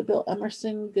have the Bill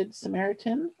Emerson Good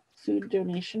Samaritan Food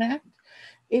Donation Act.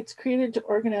 It's created to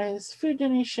organize food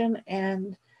donation,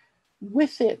 and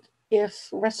with it, if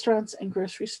restaurants and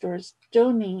grocery stores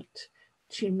donate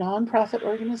to nonprofit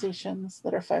organizations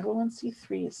that are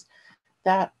 501c3s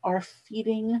that are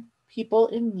feeding people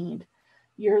in need,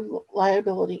 your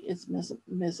liability is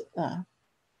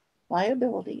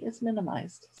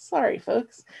minimized. Sorry,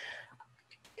 folks.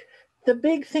 The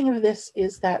big thing of this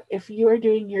is that if you are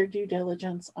doing your due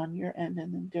diligence on your end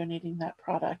and then donating that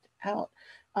product out,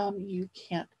 you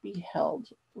can't be held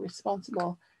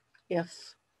responsible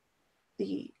if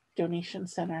the donation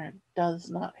center does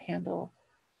not handle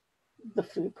the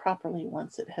food properly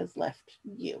once it has left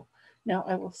you. Now,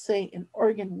 I will say in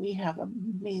Oregon, we have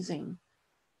amazing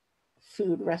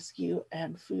food rescue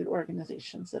and food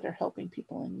organizations that are helping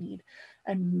people in need,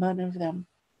 and none of them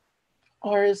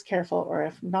are as careful, or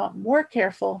if not more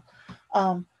careful,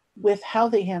 with how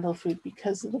they handle food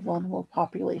because of the vulnerable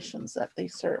populations that they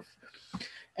serve.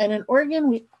 And in Oregon,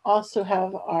 we also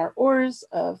have our ORS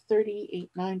of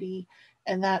 3890,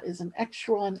 and that is an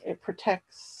extra one. It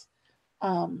protects,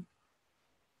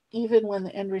 even when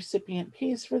the end recipient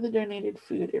pays for the donated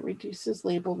food, it reduces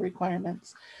label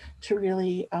requirements to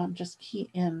really just key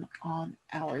in on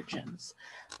allergens.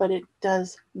 But it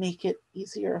does make it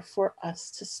easier for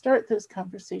us to start those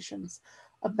conversations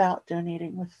about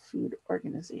donating with food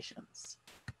organizations.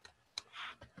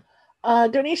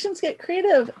 Donations get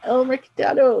creative. El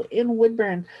Mercado in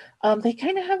Woodburn. They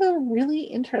kind of have a really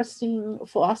interesting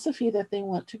philosophy that they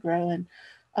want to grow.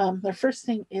 And their first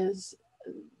thing is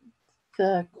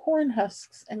the corn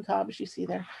husks and cobs you see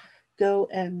there go,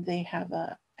 and they have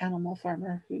a animal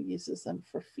farmer who uses them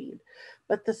for feed.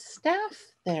 But the staff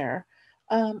there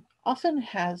often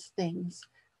has things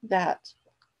that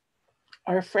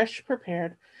are fresh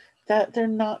prepared that they're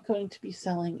not going to be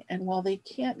selling. And while they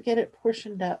can't get it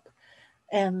portioned up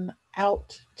and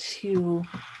out to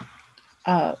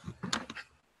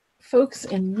folks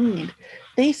in need,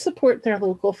 they support their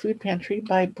local food pantry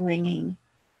by bringing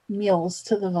meals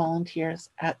to the volunteers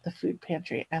at the food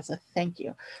pantry as a thank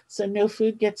you. So no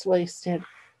food gets wasted.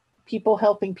 People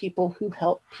helping people who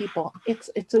help people.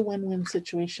 It's a win-win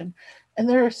situation. And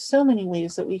there are so many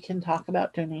ways that we can talk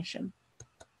about donation.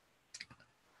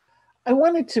 I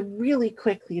wanted to really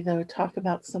quickly, though, talk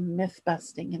about some myth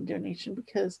busting in donation,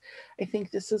 because I think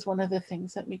this is one of the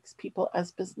things that makes people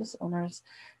as business owners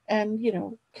and,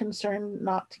 concerned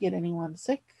not to get anyone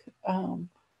sick,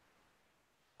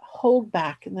 hold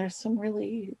back. And there's some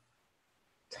really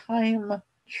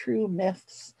true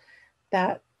myths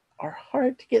that are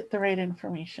hard to get the right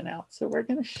information out. So we're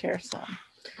going to share some.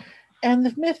 And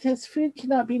the myth is food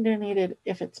cannot be donated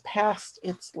if it's past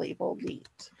its label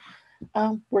date.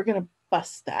 We're going to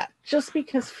bust that. Just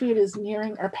because food is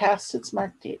nearing or past its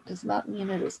mark date does not mean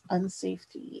it is unsafe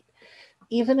to eat.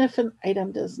 Even if an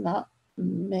item does not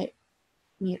meet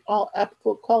all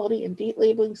applicable quality and date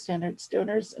labeling standards,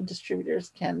 donors and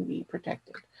distributors can be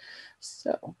protected.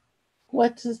 So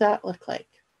what does that look like?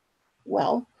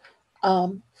 Well,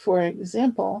 for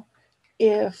example,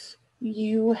 if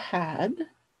you had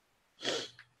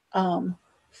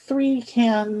 3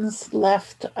 cans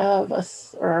left of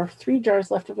or 3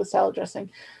 jars left of a salad dressing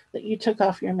that you took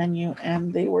off your menu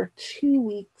and they were 2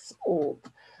 weeks old,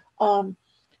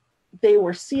 they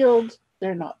were sealed,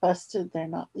 they're not busted, they're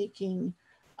not leaking,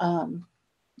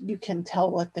 you can tell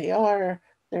what they are,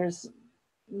 there's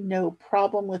no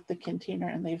problem with the container,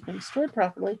 and they've been stored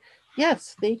properly,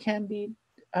 yes, they can be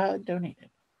donated.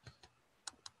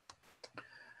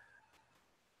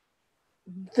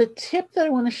 The tip that I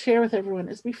want to share with everyone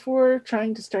is, before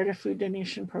trying to start a food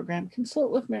donation program,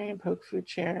 consult with Marion Polk Food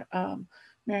Chair,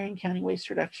 Marion County Waste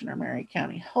Reduction, or Marion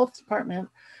County Health Department.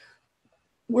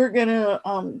 We're going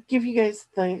to give you guys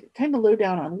the kind of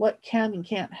lowdown on what can and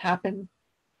can't happen.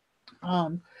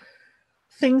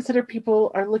 Things that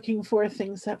people are looking for,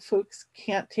 things that folks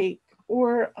can't take,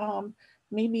 or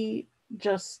maybe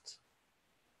just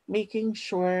making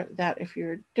sure that if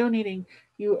you're donating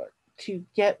to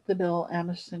get the Bill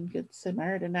Anderson Good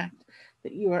Samaritan Act,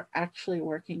 that you are actually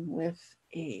working with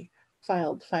a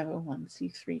filed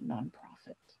 501c3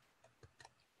 nonprofit.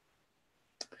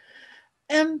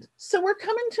 And so we're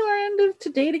coming to our end of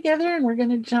today together, and we're going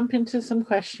to jump into some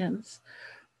questions.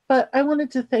 But I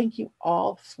wanted to thank you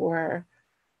all for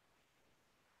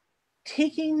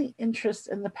taking the interest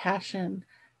and the passion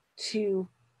to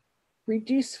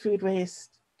reduce food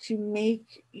waste, to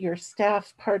make your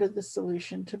staff part of the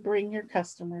solution, to bring your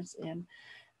customers in,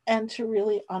 and to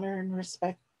really honor and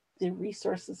respect the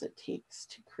resources it takes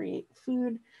to create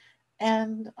food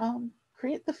and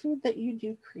create the food that you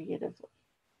do creatively.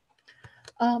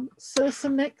 So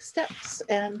some next steps,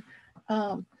 and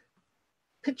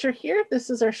picture here, this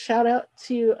is our shout out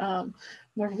to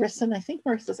Marissa, and I think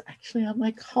Marissa's actually on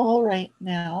my call right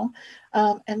now.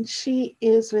 And she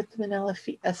is with Manila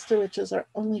Fiesta, which is our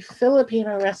only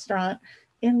Filipino restaurant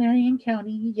in Marion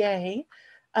County. Yay.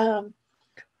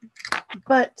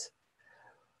 But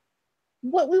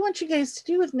what we want you guys to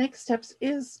do with next steps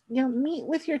is, meet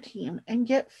with your team and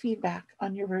get feedback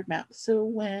on your roadmap. So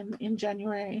when in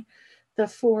January, the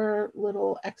 4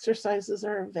 little exercises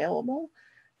are available,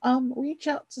 reach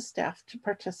out to staff to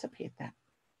participate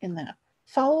in that.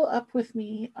 Follow up with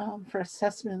me for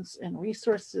assessments and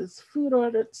resources, food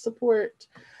audit support.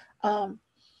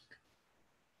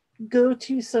 Go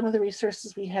to some of the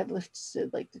resources we had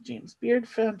listed, like the James Beard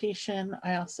Foundation.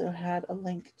 I also had a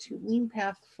link to Lean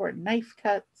Path for knife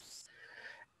cuts,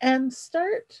 and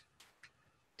start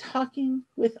talking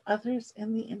with others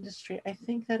in the industry. I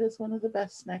think that is one of the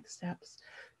best next steps.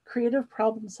 Creative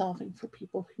problem solving for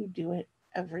people who do it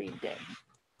every day.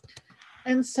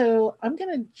 And so I'm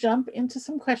going to jump into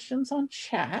some questions on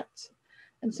chat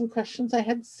and some questions I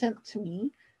had sent to me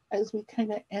as we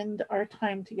kind of end our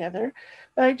time together.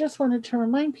 But I just wanted to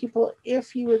remind people,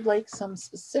 if you would like some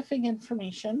specific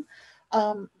information,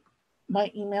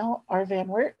 my email,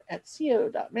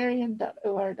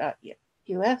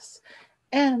 rvanwert@co.marion.or.us,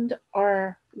 and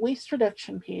our waste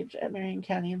reduction page at Marion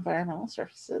County Environmental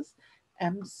Services,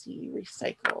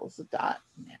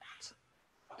 mcrecycles.net.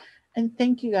 And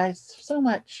thank you guys so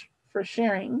much for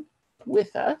sharing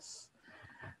with us.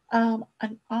 And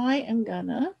I am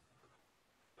gonna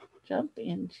jump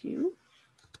into,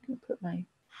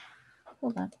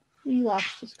 hold on, we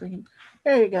lost the screen.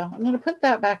 There you go. I'm gonna put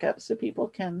that back up so people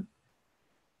can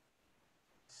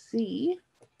see.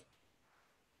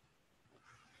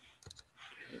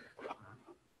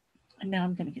 And now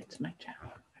I'm gonna get to my chat. I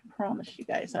promise you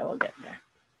guys I will get there.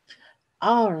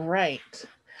 All right.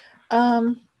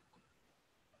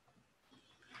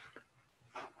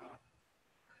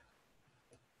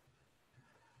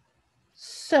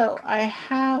 So I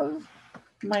have,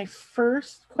 my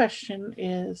first question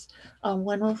is,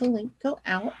 when will the link go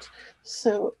out?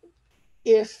 So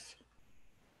if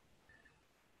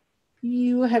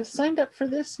you have signed up for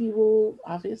this, you will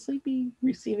obviously be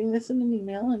receiving this in an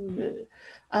email. And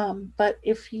but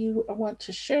if you want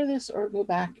to share this or go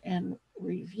back and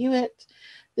review it,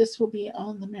 this will be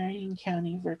on the Marion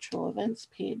County virtual events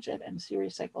page at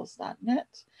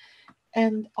mcrecycles.net.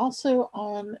 And also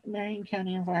on Marion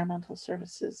County Environmental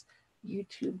Services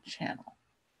YouTube channel.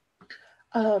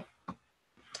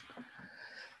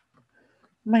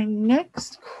 My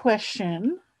next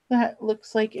question that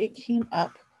looks like it came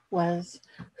up was,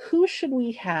 who should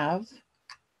we have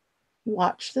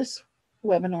watch this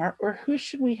webinar, or who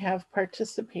should we have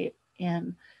participate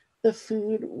in the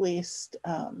food waste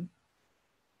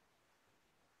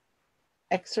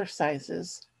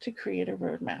exercises to create a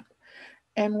roadmap?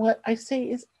 And what I say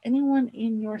is, anyone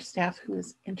in your staff who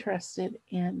is interested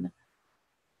in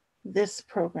this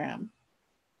program,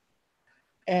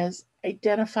 as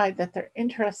identified that they're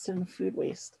interested in food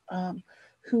waste,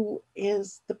 who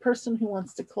is the person who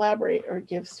wants to collaborate or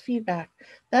gives feedback,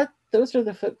 those are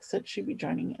the folks that should be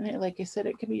joining. And like I said,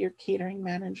 it could be your catering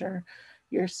manager,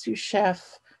 your sous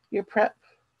chef, your prep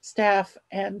staff,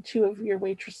 and 2 of your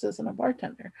waitresses and a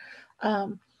bartender.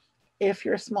 If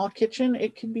you're a small kitchen,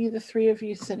 it could be the 3 of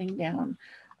you sitting down.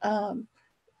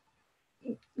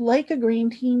 Like a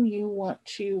green team, you want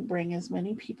to bring as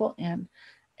many people in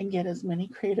and get as many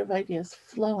creative ideas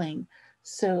flowing.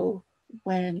 So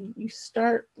when you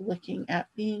start looking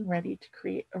at being ready to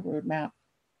create a roadmap,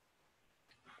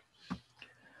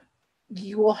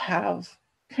 you will have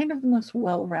kind of the most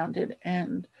well-rounded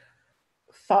and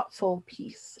thoughtful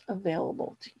piece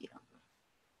available to you.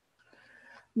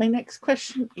 My next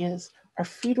question is, are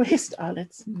food waste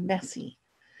audits messy?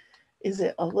 Is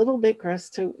it a little bit gross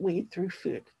to wade through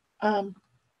food? Food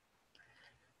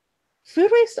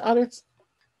waste audits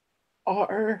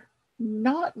are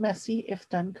not messy if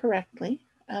done correctly.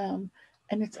 And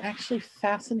it's actually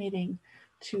fascinating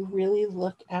to really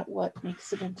look at what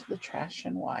makes it into the trash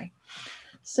and why.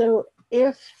 So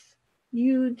if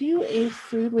you do a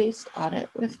food waste audit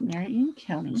with Marion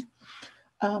County,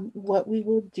 what we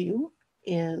will do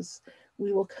is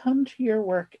we will come to your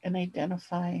work and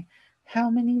identify how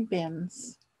many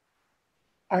bins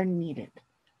are needed.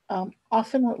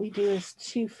 Often what we do is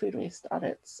 2 food waste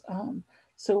audits.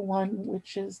 So one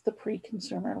which is the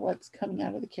pre-consumer, what's coming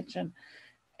out of the kitchen,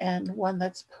 and one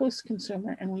that's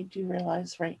post-consumer. And we do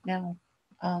realize right now,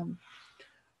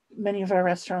 many of our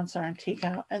restaurants are on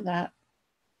takeout, and that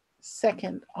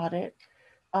second audit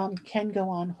can go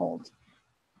on hold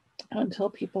until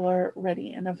people are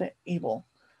ready and able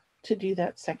to do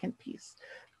that second piece.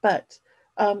 But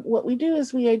what we do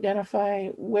is we identify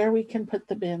where we can put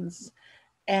the bins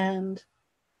and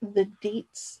the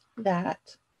dates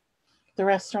that the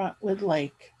restaurant would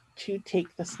like to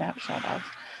take the snapshot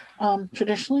of.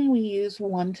 Traditionally, we use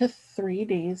 1 to 3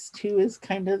 days. 2 is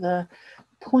kind of the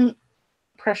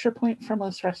pressure point for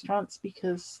most restaurants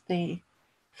because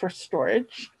for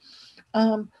storage.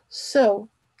 So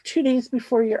 2 days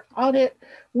before your audit,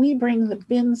 we bring the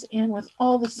bins in with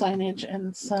all the signage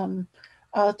and some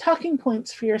talking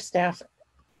points for your staff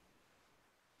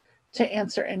to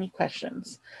answer any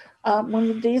questions. When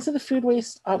the days of the food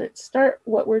waste audit start,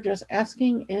 what we're just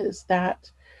asking is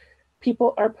that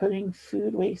people are putting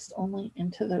food waste only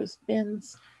into those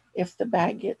bins. If the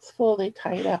bag gets full, they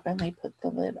tie it up and they put the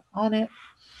lid on it.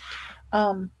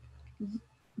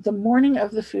 The morning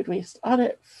of the food waste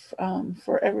audit,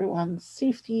 for everyone's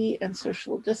safety and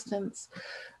social distance,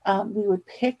 we would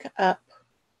pick up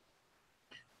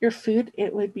your food.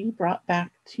 It would be brought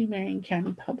back to Marion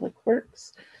County Public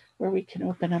Works, where we can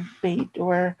open a bay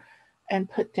door and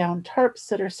put down tarps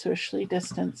that are socially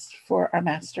distanced for our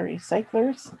master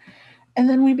recyclers. And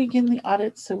then we begin the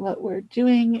audit. So what we're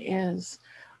doing is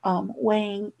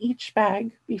weighing each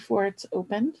bag before it's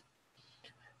opened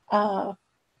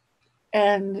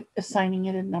and assigning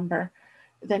it a number.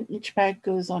 Then each bag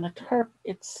goes on a tarp,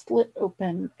 it's slit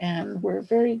open, and we're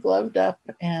very gloved up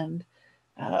and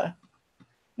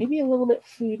maybe a little bit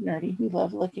food nerdy. We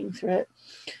love looking through it.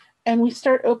 And we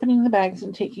start opening the bags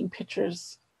and taking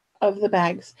pictures of the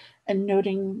bags and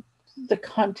noting the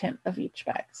content of each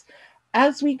bags.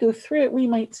 As we go through it, we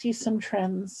might see some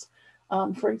trends.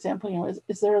 For example,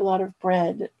 is there a lot of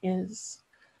bread? There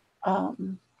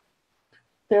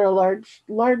are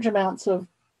large amounts of,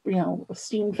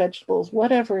 steamed vegetables,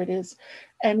 whatever it is,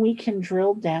 and we can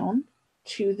drill down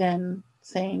to then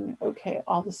saying, okay,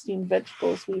 all the steamed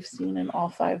vegetables we've seen in all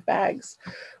 5 bags,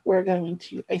 we're going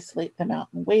to isolate them out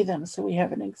and weigh them so we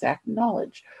have an exact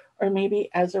knowledge. Or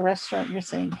maybe as a restaurant, you're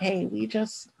saying, hey, we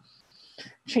just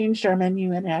changed our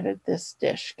menu and added this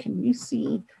dish. Can you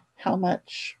see how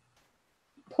much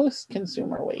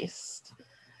post-consumer waste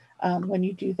when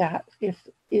you do that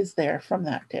is there from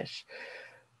that dish?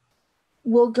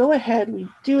 We'll go ahead, we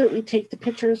do it, we take the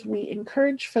pictures, we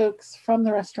encourage folks from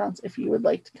the restaurants, if you would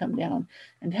like to come down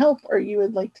and help, or you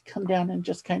would like to come down and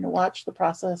just kind of watch the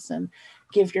process and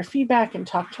give your feedback and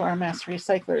talk to our master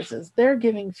recyclers as they're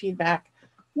giving feedback.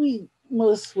 We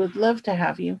most would love to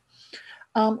have you.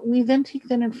 We then take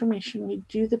that information, we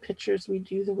do the pictures, we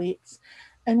do the weights,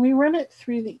 and we run it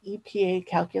through the EPA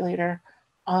calculator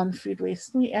on food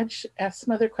waste. And we ask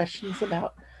some other questions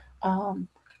about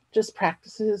just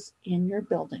practices in your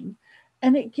building.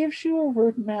 And it gives you a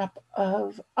roadmap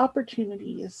of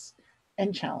opportunities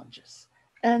and challenges.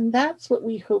 And that's what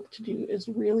we hope to do, is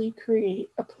really create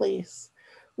a place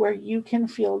where you can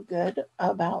feel good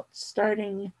about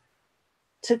starting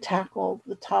to tackle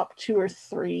the top 2 or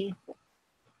 3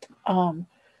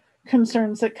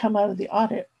 concerns that come out of the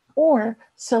audit, or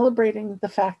celebrating the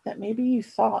fact that maybe you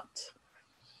thought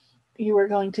you were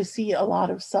going to see a lot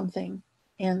of something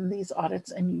in these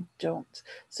audits and you don't.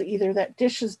 So either that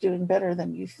dish is doing better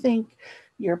than you think,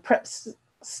 your prep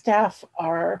staff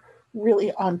are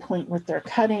really on point with their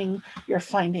cutting, you're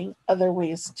finding other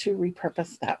ways to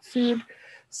repurpose that food.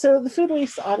 So the food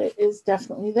waste audit is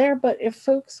definitely there, but if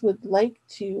folks would like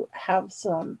to have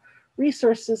some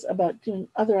resources about doing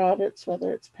other audits,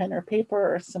 whether it's pen or paper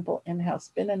or a simple in-house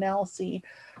bin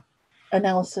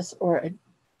analysis or a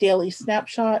daily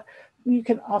snapshot, you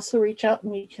can also reach out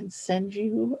and we can send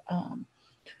you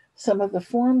some of the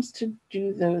forms to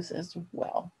do those as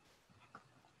well.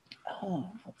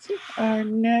 Let's see, our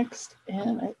next,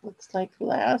 and it looks like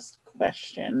last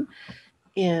question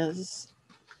is,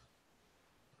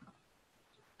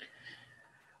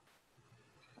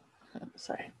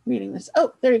 sorry, reading this.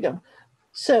 Oh, there you go.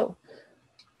 So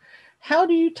how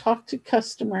do you talk to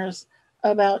customers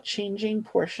about changing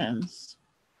portions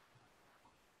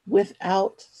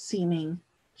without seeming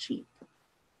cheap.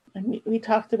 And we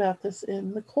talked about this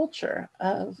in the culture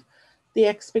of the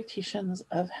expectations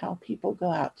of how people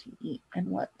go out to eat and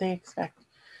what they expect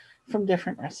from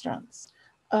different restaurants.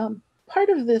 Part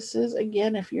of this is,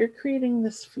 again, if you're creating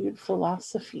this food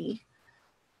philosophy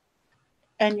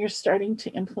and you're starting to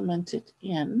implement it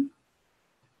in,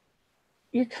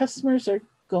 your customers are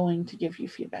going to give you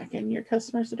feedback, and your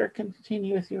customers that are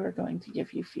continue with you are going to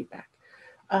give you feedback.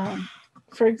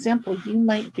 For example, you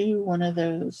might do one of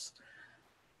those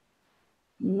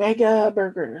mega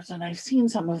burgers, and I've seen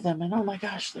some of them, and oh my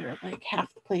gosh, they're like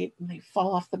half the plate and they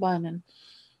fall off the bun, and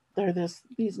they're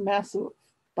these massive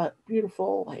but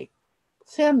beautiful like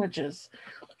sandwiches.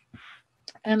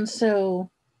 And so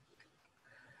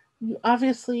you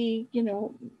obviously,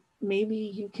 maybe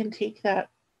you can take that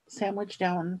sandwich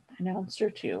down an ounce or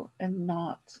two and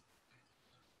not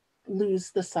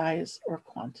lose the size or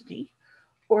quantity.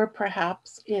 Or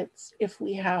perhaps it's, if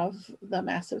we have the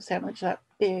massive sandwich that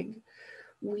big,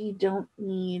 we don't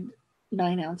need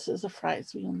 9 ounces of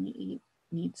fries. We only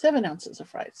need 7 ounces of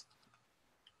fries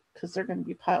because they're going to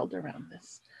be piled around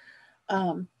this.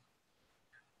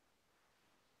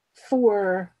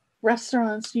 For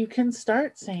restaurants, you can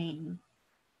start saying,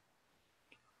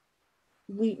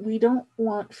 we don't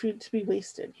want food to be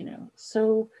wasted,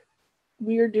 so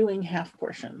we're doing half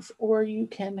portions. Or you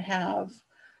can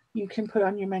put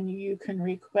on your menu, you can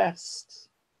request,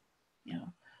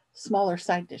 smaller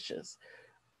side dishes.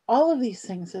 All of these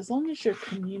things, as long as you're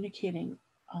communicating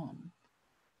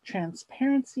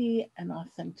transparency and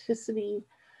authenticity,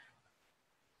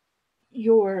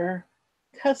 your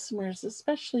customers,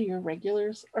 especially your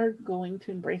regulars, are going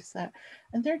to embrace that,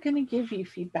 and they're going to give you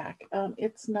feedback.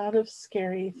 It's not a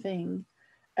scary thing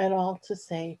at all to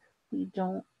say, we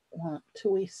don't want to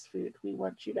waste food. We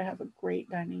want you to have a great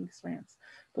dining experience,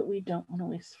 but we don't want to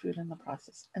waste food in the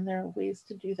process. And there are ways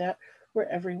to do that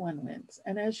where everyone wins.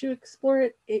 And as you explore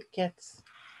it, it gets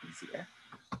easier.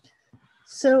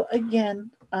 So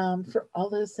again, for all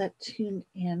those that tuned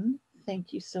in,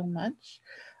 thank you so much.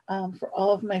 For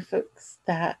all of my folks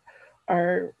that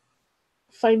are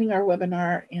finding our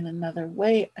webinar in another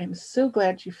way, I'm so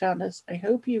glad you found us. I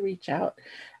hope you reach out.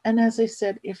 And as I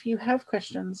said, if you have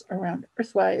questions around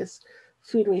Earthwise,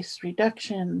 food waste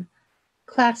reduction,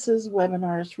 classes,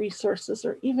 webinars, resources,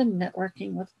 or even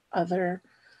networking with other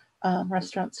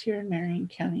restaurants here in Marion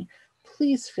County,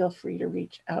 please feel free to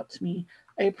reach out to me.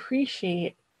 I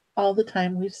appreciate all the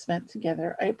time we've spent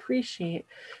together. I appreciate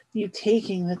you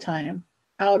taking the time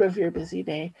out of your busy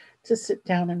day to sit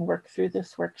down and work through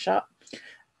this workshop.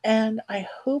 And I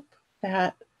hope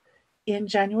that in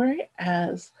January,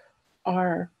 as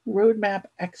our roadmap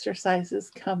exercises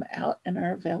come out and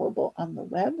are available on the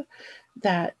web,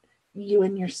 that you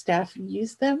and your staff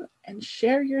use them and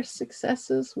share your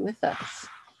successes with us.